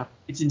 Yeah.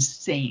 It's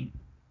insane.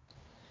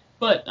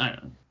 But I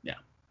don't know. Yeah.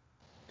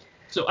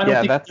 So I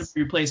don't think it's going to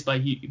be replaced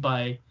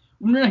by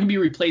we're not going to be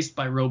replaced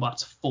by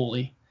robots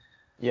fully.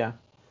 Yeah.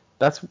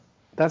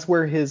 That's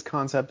where his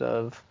concept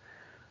of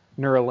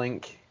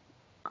Neuralink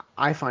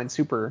I find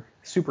super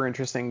super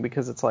interesting,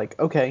 because it's like,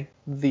 okay,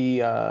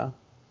 the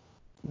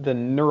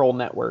neural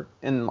network,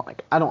 and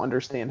like I don't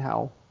understand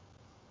how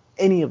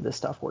any of this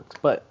stuff works,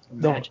 but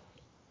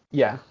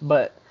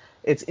but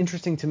it's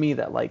interesting to me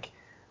that like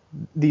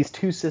these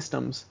two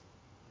systems,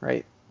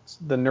 right,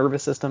 the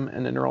nervous system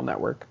and the neural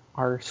network,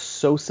 are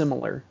so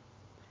similar.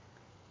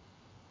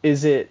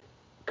 Is it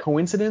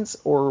coincidence,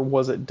 or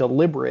was it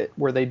deliberate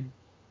where they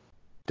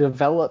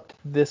developed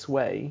this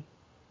way?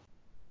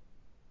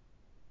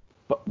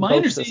 But my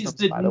understanding is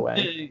that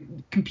the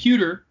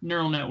computer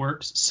neural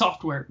networks,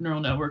 software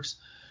neural networks,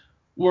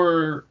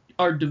 are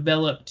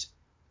developed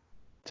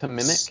to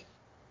mimic.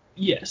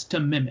 Yes, to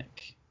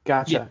mimic.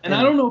 Gotcha. Yeah, and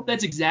I don't know if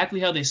that's exactly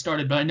how they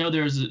started, but I know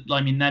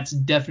that's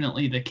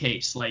definitely the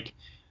case. Like,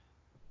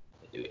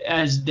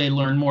 as they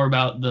learn more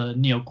about the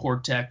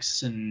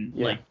neocortex, and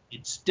like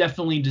it's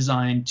definitely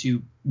designed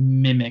to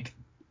mimic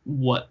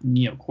what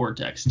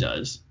neocortex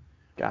does.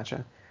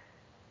 Gotcha.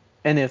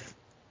 And if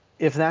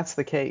that's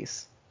the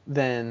case,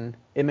 then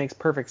it makes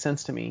perfect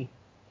sense to me.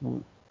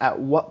 At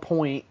what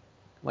point,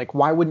 like,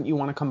 why wouldn't you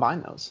want to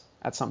combine those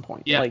at some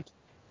point? Yeah. Like,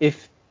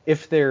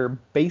 if they're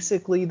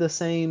basically the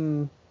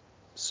same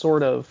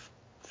sort of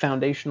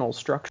foundational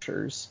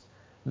structures,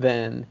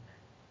 then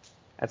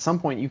at some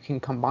point you can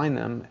combine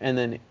them and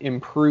then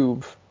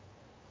improve,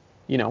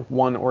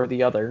 one or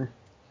the other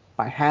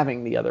by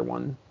having the other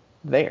one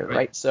there,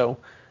 right? So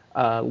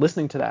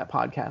listening to that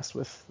podcast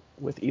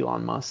with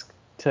Elon Musk,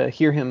 to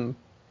hear him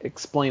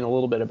explain a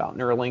little bit about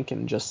Neuralink,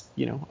 and just,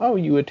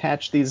 you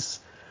attach these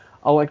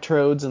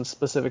electrodes in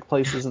specific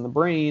places in the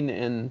brain,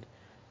 and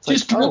it's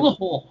just drill a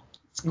hole.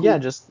 Cool. Yeah,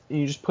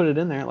 you just put it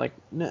in there, like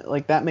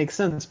that makes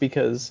sense,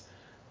 because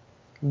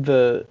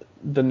the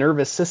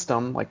nervous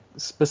system, like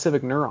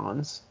specific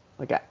neurons,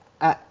 like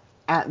at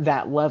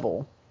that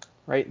level,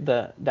 right?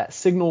 That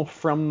signal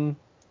from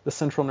the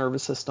central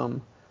nervous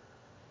system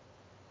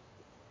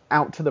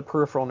out to the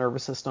peripheral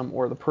nervous system,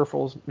 or the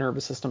peripheral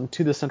nervous system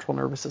to the central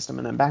nervous system,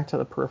 and then back to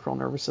the peripheral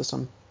nervous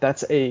system.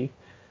 That's a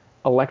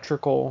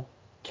electrical,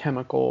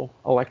 chemical,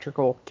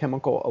 electrical,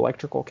 chemical,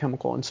 electrical,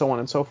 chemical, and so on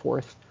and so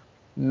forth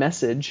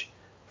message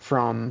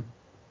from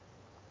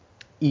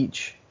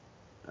each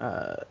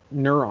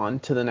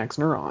neuron to the next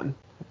neuron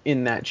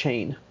in that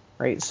chain,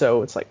 right?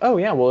 So it's like, oh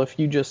yeah, well, if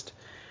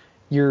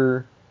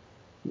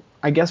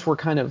I guess we're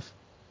kind of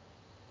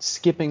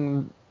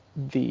skipping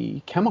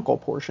the chemical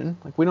portion.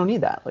 Like, we don't need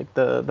that. Like,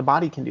 the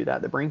body can do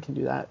that, the brain can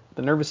do that,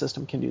 the nervous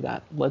system can do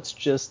that. Let's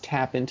just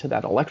tap into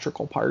that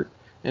electrical part,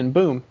 and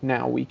boom,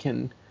 now we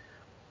can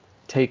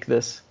take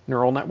this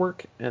neural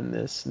network and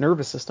this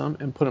nervous system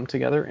and put them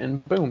together,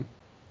 and boom,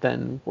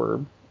 then we're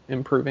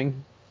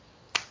improving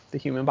the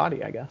human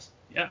body, I guess.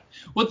 Yeah.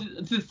 Well,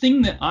 the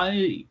thing that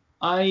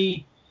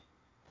I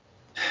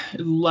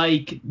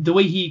like, the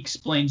way he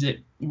explains it,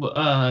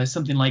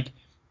 something like,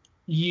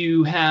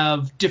 you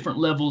have different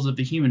levels of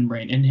the human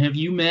brain. And have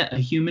you met a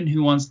human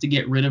who wants to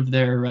get rid of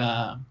their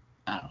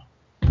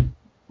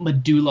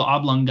medulla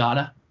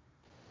oblongata?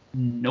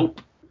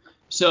 Nope.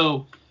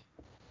 So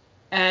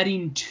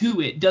adding to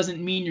it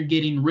doesn't mean you're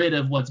getting rid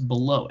of what's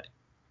below it.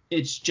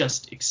 It's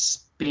just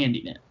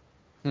expanding it,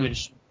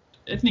 which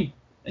I think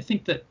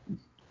that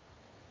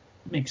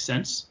makes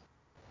sense.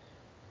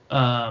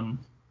 Yeah,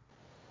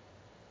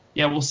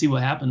 we'll see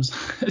what happens.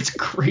 It's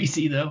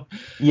crazy though.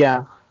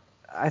 Yeah,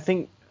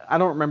 I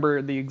don't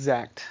remember the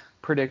exact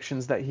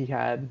predictions that he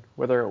had,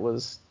 whether it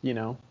was,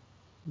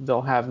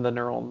 they'll have the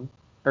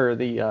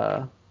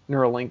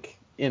Neuralink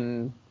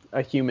in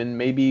a human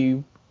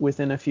maybe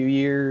within a few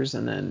years,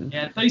 and then...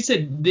 Yeah, I thought he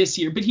said this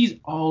year, but he's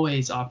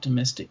always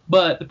optimistic.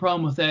 But the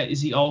problem with that is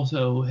he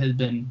also has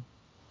been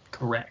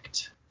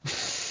correct.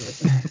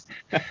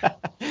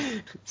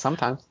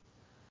 Sometimes.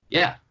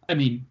 Yeah, I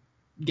mean,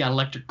 you got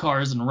electric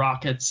cars and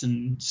rockets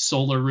and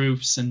solar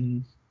roofs,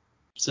 and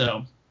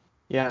so...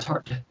 Yeah, it's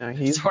hard to,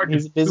 he's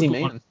a busy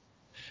man.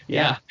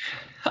 Yeah.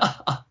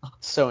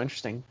 So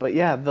interesting. But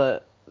yeah,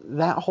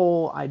 that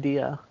whole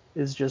idea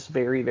is just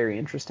very, very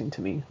interesting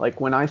to me.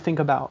 Like, when I think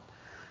about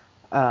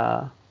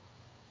how,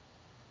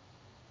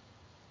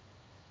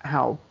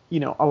 a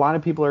lot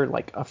of people are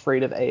like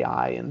afraid of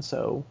AI, and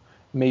so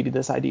maybe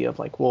this idea of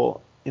like,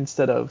 well,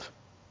 instead of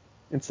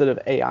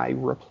AI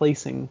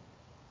replacing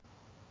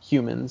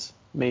humans,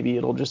 maybe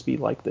it'll just be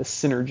like this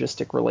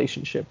synergistic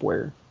relationship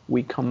where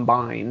we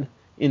combine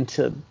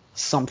into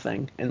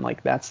something, and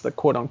like that's the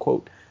quote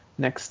unquote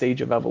next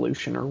stage of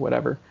evolution or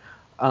whatever.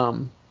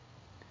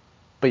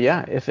 But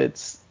yeah, if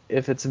it's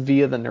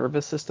via the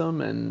nervous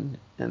system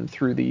and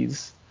through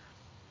these,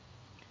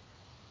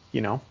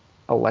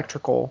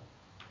 electrically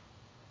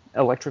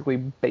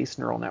based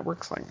neural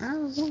networks, like,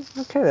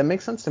 okay, that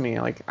makes sense to me.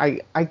 Like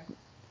I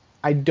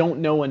don't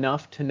know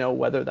enough to know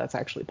whether that's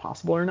actually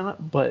possible or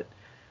not, but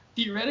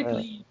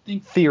theoretically,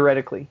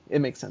 theoretically it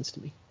makes sense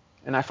to me,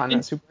 and I find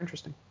that super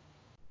interesting.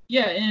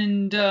 Yeah,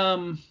 and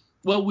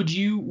well, would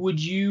you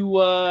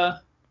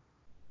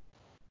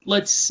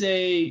let's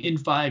say in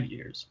 5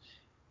 years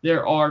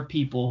there are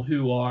people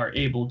who are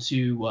able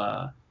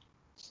to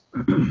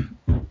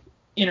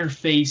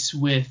interface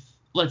with,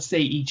 let's say,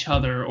 each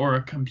other or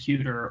a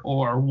computer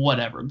or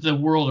whatever, the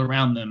world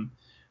around them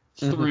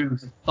through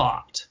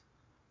thought.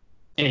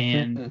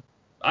 And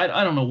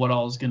I don't know what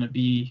all is going to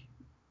be.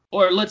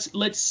 Or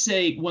let's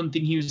say one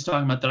thing he was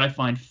talking about that I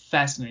find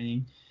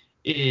fascinating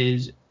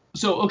is,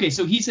 so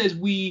he says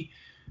we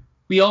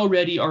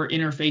already are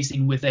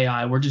interfacing with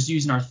AI. We're just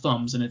using our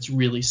thumbs and it's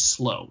really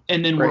slow.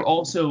 And then we're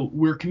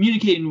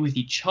communicating with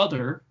each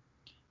other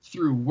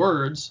through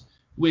words,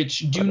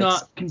 which do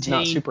not contain. It's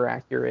not super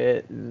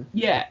accurate.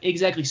 Yeah,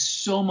 exactly.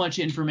 So much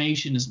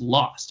information is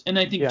lost. And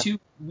I think too,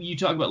 you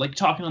talk about like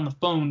talking on the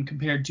phone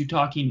compared to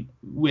talking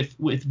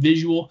with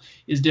visual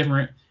is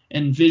different.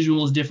 And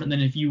visual is different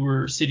than if you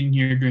were sitting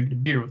here drinking a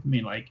beer with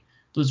me. Like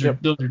those are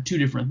two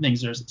different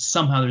things. There's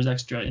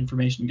extra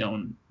information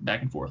going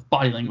back and forth,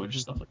 body language,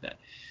 stuff like that.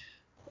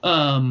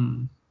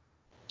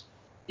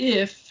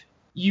 If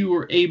you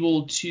were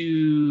able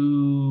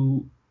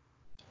to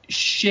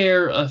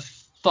share a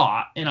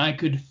thought and I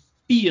could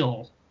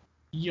feel,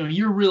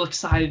 you're real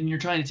excited and you're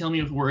trying to tell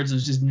me with words and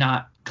it's just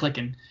not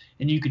clicking,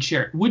 and you could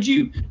share it, would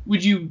you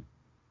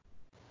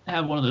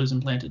have one of those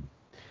implanted?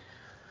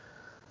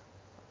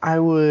 I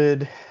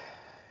would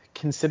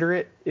consider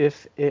it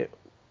if it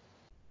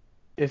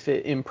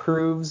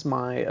improves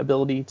my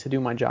ability to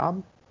do my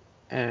job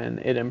and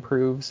it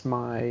improves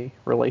my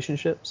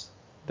relationships,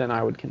 then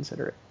I would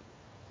consider it.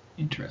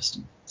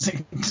 Interesting.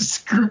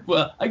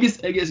 Well, I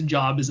guess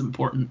job is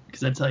important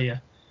because that's how you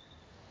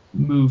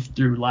move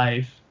through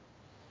life.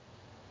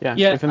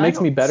 Yeah, if it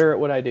makes me better at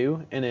what I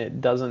do and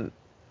it doesn't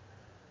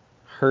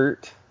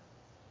hurt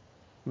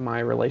my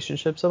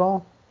relationships at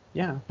all,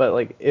 yeah. But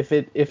like if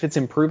it's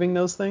improving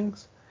those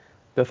things,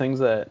 the things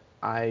that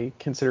I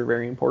consider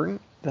very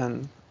important,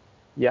 then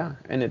yeah,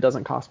 and it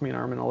doesn't cost me an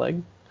arm and a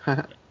leg.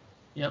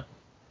 Yep.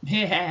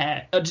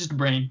 Just a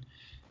brain.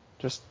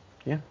 Just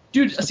yeah.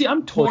 Dude, see,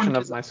 I'm torn. Portion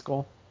of my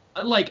skull.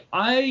 Like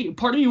part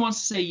of me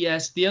wants to say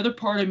yes. The other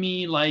part of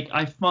me, like,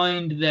 I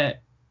find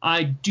that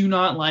I do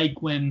not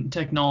like when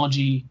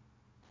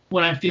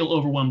I feel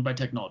overwhelmed by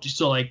technology.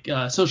 So like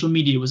social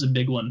media was a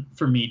big one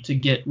for me to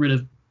get rid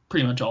of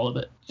pretty much all of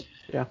it.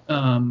 Yeah.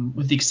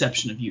 With the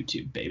exception of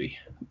YouTube, baby.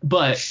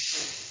 But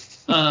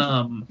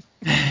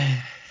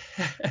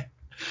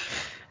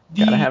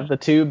gotta have the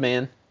tube,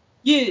 man.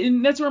 Yeah,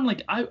 and that's where I'm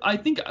like, I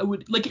think I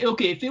would, like,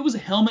 okay, if it was a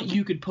helmet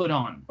you could put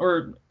on,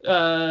 or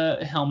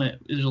a helmet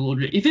is a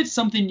little, if it's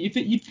something, if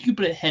you could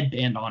put a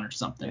headband on or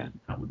something,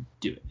 I would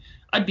do it.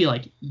 I'd be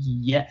like,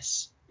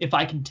 yes, if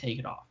I can take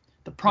it off.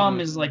 The problem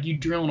is, like, you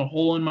drilling a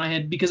hole in my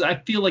head, because I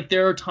feel like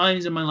there are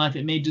times in my life,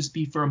 it may just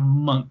be for a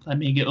month, I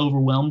may get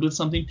overwhelmed with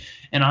something,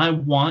 and I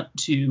want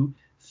to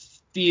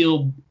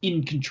feel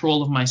in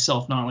control of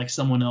myself, not like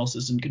someone else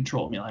is in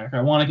control of me. Like, I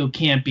want to go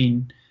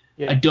camping.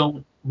 Yeah. I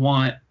don't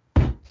want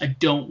to, I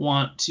don't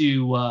want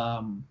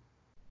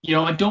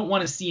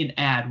to see an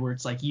ad where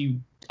it's like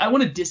I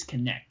want to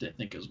disconnect, I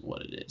think is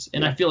what it is.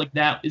 And I feel like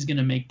that is going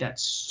to make that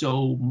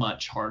so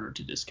much harder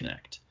to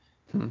disconnect.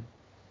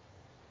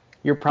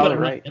 You're probably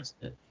right.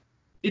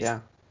 It's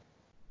the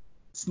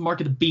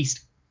mark of the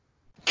beast.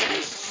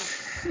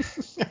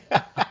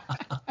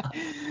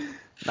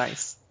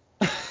 Nice.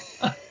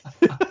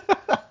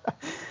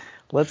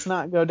 Let's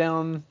not go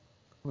down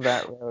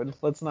that road.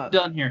 Let's not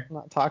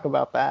talk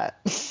about that.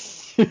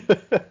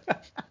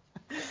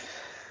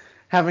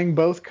 Having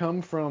both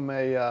come from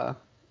a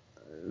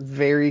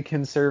very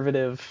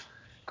conservative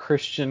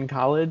Christian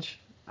college,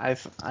 I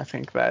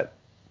think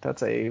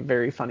that's a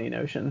very funny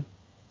notion.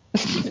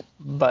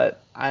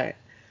 But I'm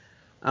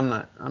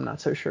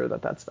not so sure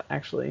that that's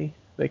actually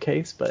the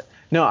case. But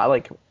no, I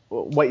like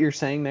what you're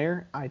saying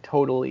there. I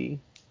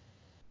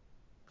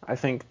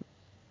think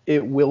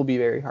it will be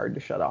very hard to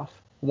shut off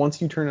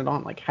once you turn it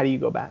on. Like, how do you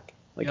go back?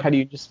 Like, how do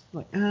you just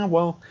like,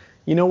 well,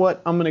 you know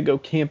what? I'm gonna go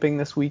camping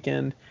this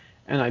weekend,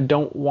 and I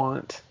don't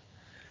want,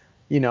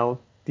 the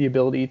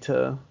ability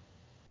to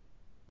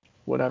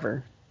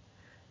whatever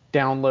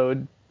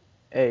download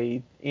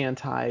a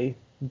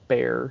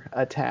anti-bear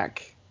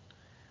attack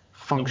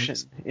function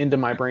into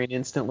my brain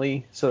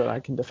instantly so that I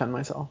can defend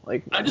myself.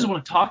 Like, I just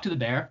want to talk to the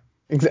bear.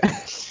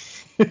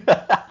 Exactly.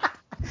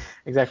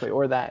 Exactly.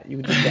 Or that you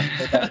would just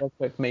get that real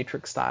quick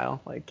Matrix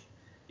style, like,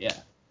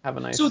 have a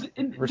nice. So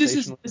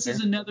this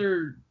is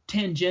another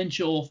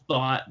tangential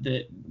thought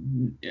that,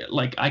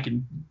 like, I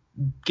can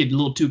get a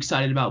little too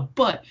excited about.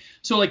 But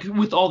so like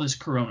with all this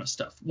Corona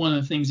stuff, one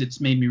of the things it's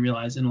made me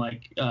realize, and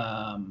like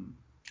I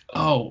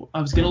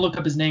was gonna look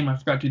up his name, I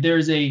forgot to.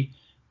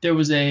 There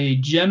was a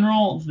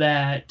general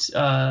that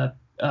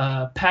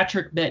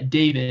Patrick Bet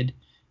David.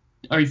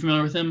 Are you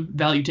familiar with him?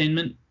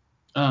 Valuetainment.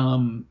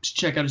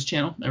 Check out his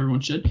channel.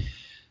 Everyone should.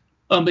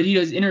 But he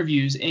does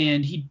interviews,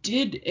 and he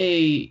did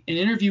an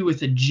interview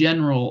with a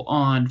general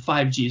on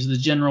 5G. So the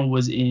general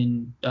was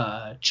in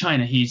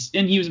China. He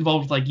was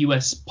involved with like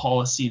U.S.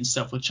 policy and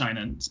stuff with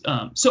China.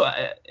 So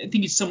I think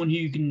he's someone who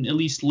you can at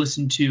least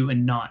listen to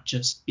and not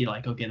just be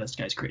like, okay, this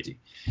guy's crazy.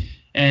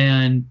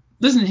 And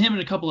listen to him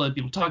and a couple other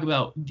people talk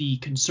about the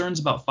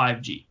concerns about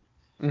 5G,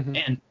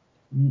 and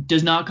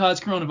does not cause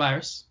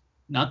coronavirus.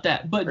 Not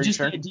that, but just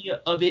the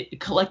idea of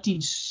it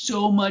collecting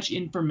so much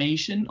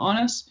information on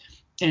us.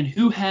 And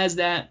who has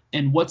that,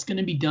 and what's going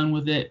to be done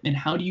with it, and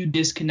how do you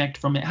disconnect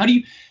from it?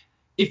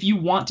 If you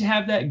want to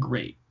have that,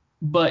 great.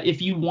 But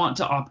if you want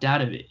to opt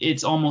out of it,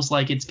 it's almost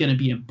like it's going to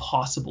be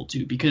impossible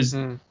to, because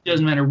it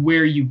doesn't matter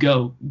where you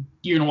go.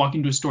 You're going to walk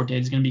into a store,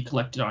 data is going to be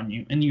collected on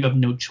you, and you have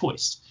no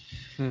choice.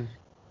 And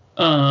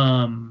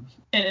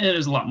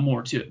there's a lot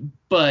more to it.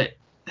 But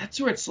that's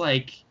where it's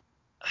like,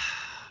 I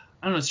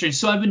don't know, it's strange.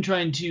 So I've been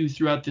trying to,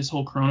 throughout this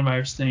whole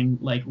coronavirus thing,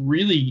 like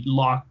really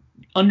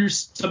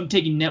so I'm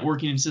taking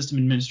networking and system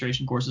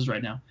administration courses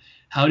right now.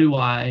 How do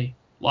I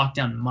lock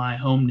down my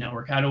home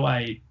network? How do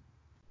I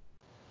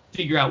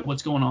figure out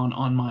what's going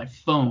on my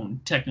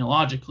phone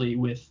technologically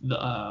with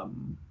all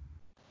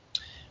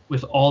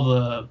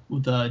the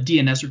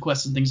DNS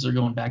requests and things that are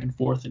going back and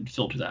forth, and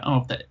filter that? I don't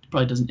know if that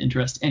probably doesn't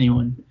interest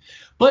anyone,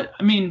 but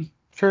I mean,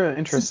 sure, it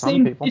interests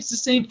some people. It's the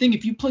same thing.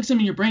 If you plug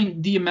something in your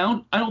brain,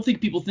 I don't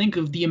think people think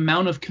of the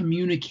amount of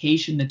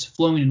communication that's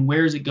flowing and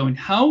where is it going.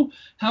 How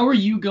are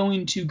you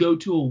going to go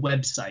to a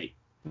website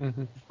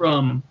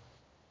from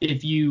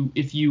if you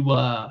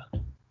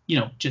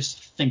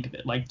just think of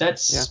it like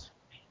that's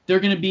they're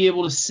going to be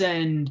able to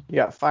send. You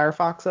got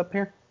Firefox up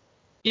here?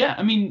 Yeah,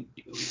 I mean,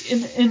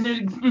 and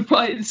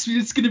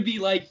it's going to be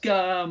like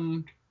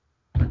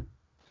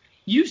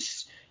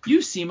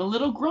you seem a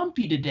little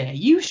grumpy today.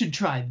 You should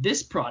try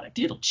this product.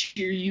 It'll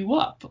cheer you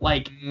up.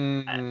 Like,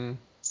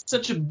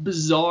 such a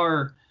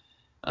bizarre.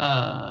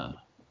 I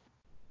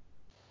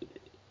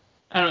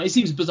don't know. It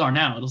seems bizarre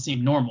now. It'll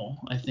seem normal,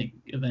 I think,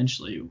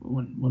 eventually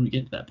when we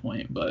get to that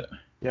point. But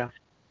yeah,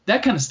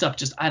 that kind of stuff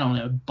just, I don't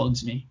know, it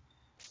bugs me.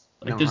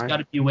 Like, there's got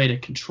to be a way to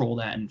control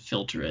that and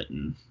filter it.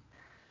 And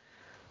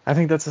I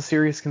think that's a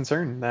serious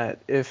concern.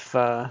 That if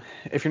you're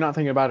not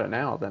thinking about it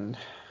now, then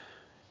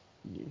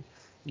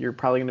you're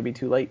probably going to be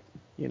too late,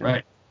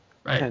 Right.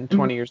 10,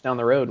 20 years down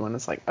the road, when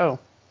it's like, oh.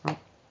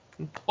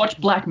 Watch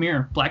Black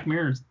Mirror. Black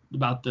Mirror is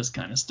about this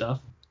kind of stuff.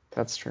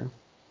 That's true.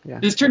 Yeah.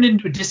 This turned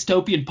into a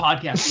dystopian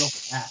podcast real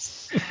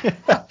fast.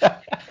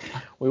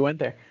 We went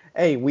there.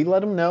 Hey, we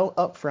let them know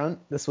up front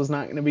this was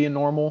not going to be a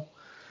normal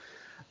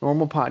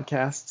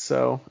podcast.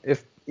 So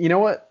if, you know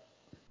what?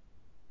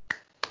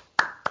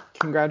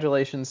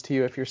 Congratulations to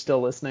you if you're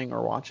still listening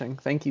or watching.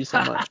 Thank you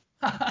so much.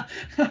 I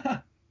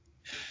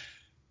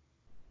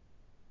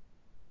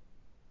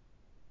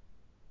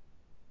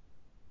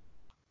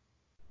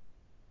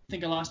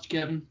think I lost you,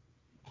 Kevin.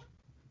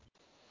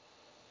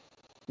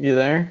 You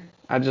there?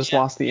 I just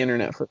lost the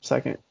internet for a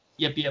second.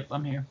 Yep,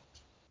 I'm here.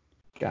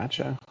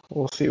 Gotcha.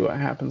 We'll see what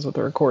happens with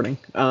the recording.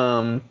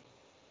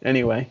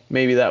 Anyway,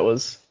 maybe that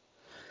was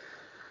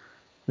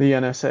the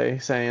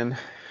NSA saying,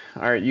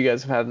 all right, you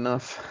guys have had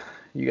enough.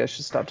 You guys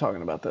should stop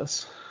talking about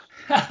this.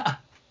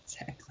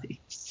 Exactly.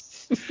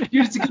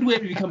 It's a good way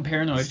to become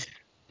paranoid.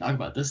 Talk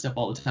about this stuff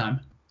all the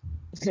time.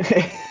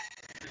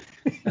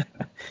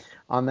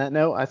 On that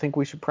note, I think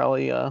we should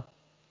probably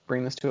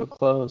bring this to a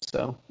close.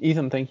 So,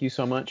 Ethan, thank you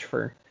so much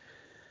for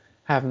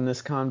having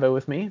this convo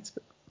with me.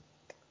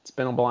 It's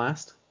been a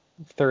blast.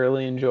 I've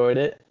thoroughly enjoyed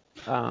it.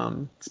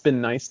 It's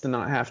been nice to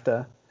not have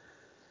to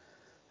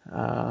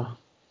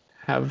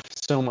have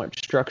so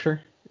much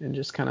structure and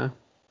just kind of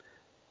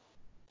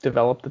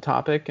develop the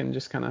topic and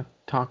just kind of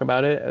talk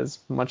about it as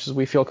much as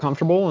we feel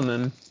comfortable, and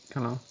then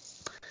kind of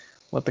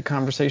let the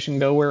conversation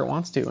go where it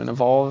wants to and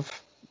evolve,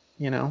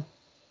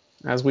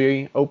 as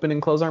we open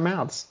and close our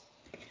mouths.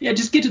 Yeah,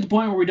 just get to the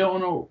point where we don't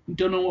know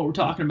what we're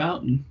talking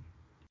about, and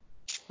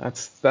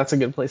that's a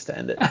good place to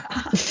end it.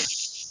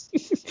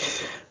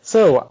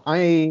 So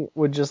I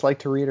would just like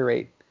to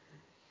reiterate,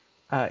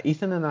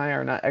 Ethan and I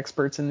are not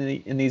experts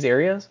in these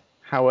areas.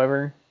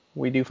 However,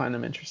 we do find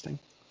them interesting.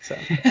 So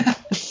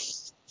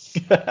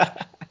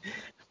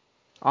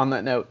on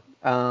that note,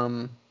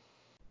 can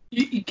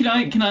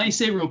I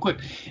say real quick?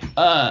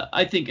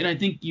 I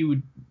think you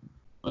would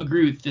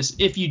agree with this.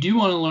 If you do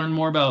want to learn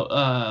more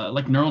about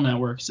like neural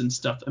networks and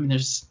stuff, I mean,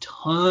 there's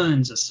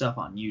tons of stuff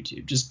on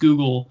YouTube. Just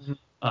Google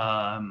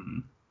how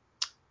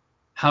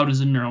does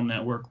a neural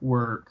network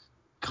work,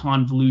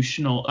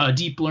 convolutional,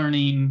 deep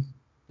learning,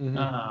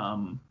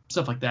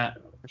 stuff like that.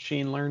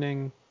 Machine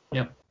learning.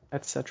 Yep.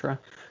 Etc.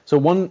 So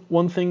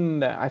one thing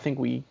that I think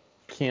we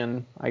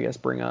can, I guess,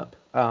 bring up,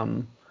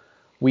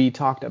 we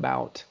talked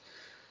about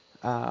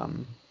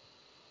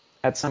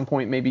at some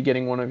point maybe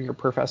getting one of your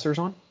professors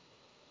on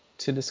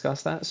to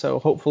discuss that. So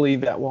hopefully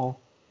that will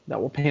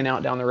pan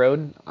out down the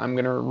road. I'm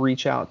going to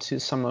reach out to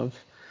some of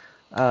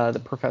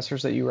the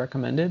professors that you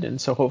recommended,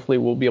 and so hopefully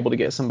we'll be able to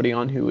get somebody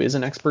on who is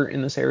an expert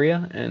in this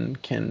area and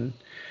can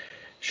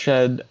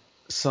shed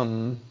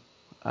some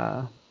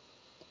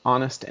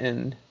honest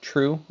and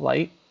true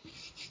light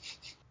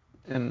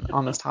and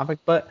on this topic.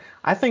 But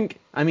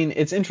I mean,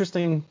 it's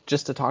interesting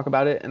just to talk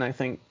about it, and I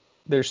think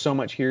there's so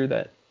much here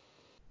that,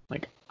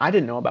 like, I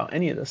didn't know about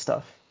any of this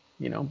stuff,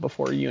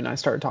 before you and I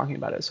started talking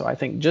about it. So I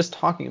think just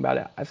talking about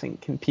it, I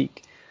think, can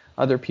pique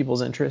other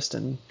people's interest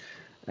and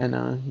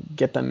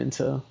get them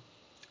into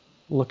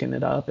looking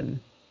it up and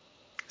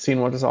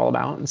seeing what it's all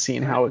about and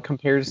seeing how it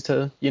compares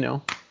to,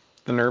 the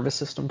nervous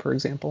system, for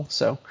example.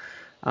 So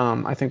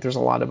I think there's a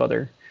lot of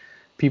other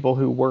people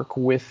who work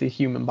with the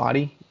human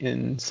body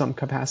in some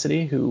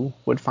capacity who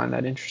would find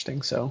that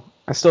interesting. So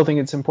I still think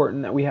it's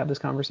important that we have this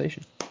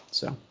conversation.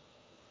 So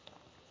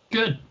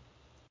good.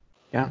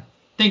 Yeah.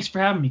 Thanks for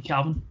having me,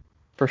 Calvin.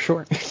 For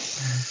sure.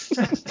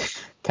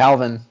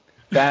 Calvin.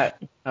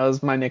 That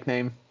was my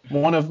nickname.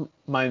 One of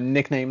my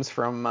nicknames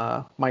from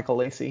Michael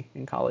Lacey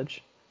in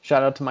college.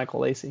 Shout out to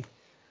Michael Lacey.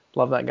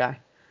 Love that guy.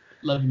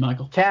 Love you,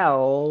 Michael.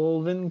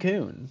 Calvin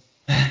Kuhn.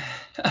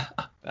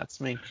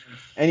 That's me.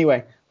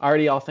 Anyway,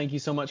 alrighty, y'all. Thank you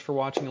so much for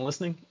watching and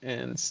listening,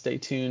 and stay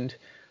tuned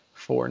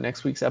for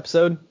next week's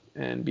episode,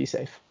 and be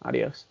safe.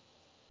 Adios.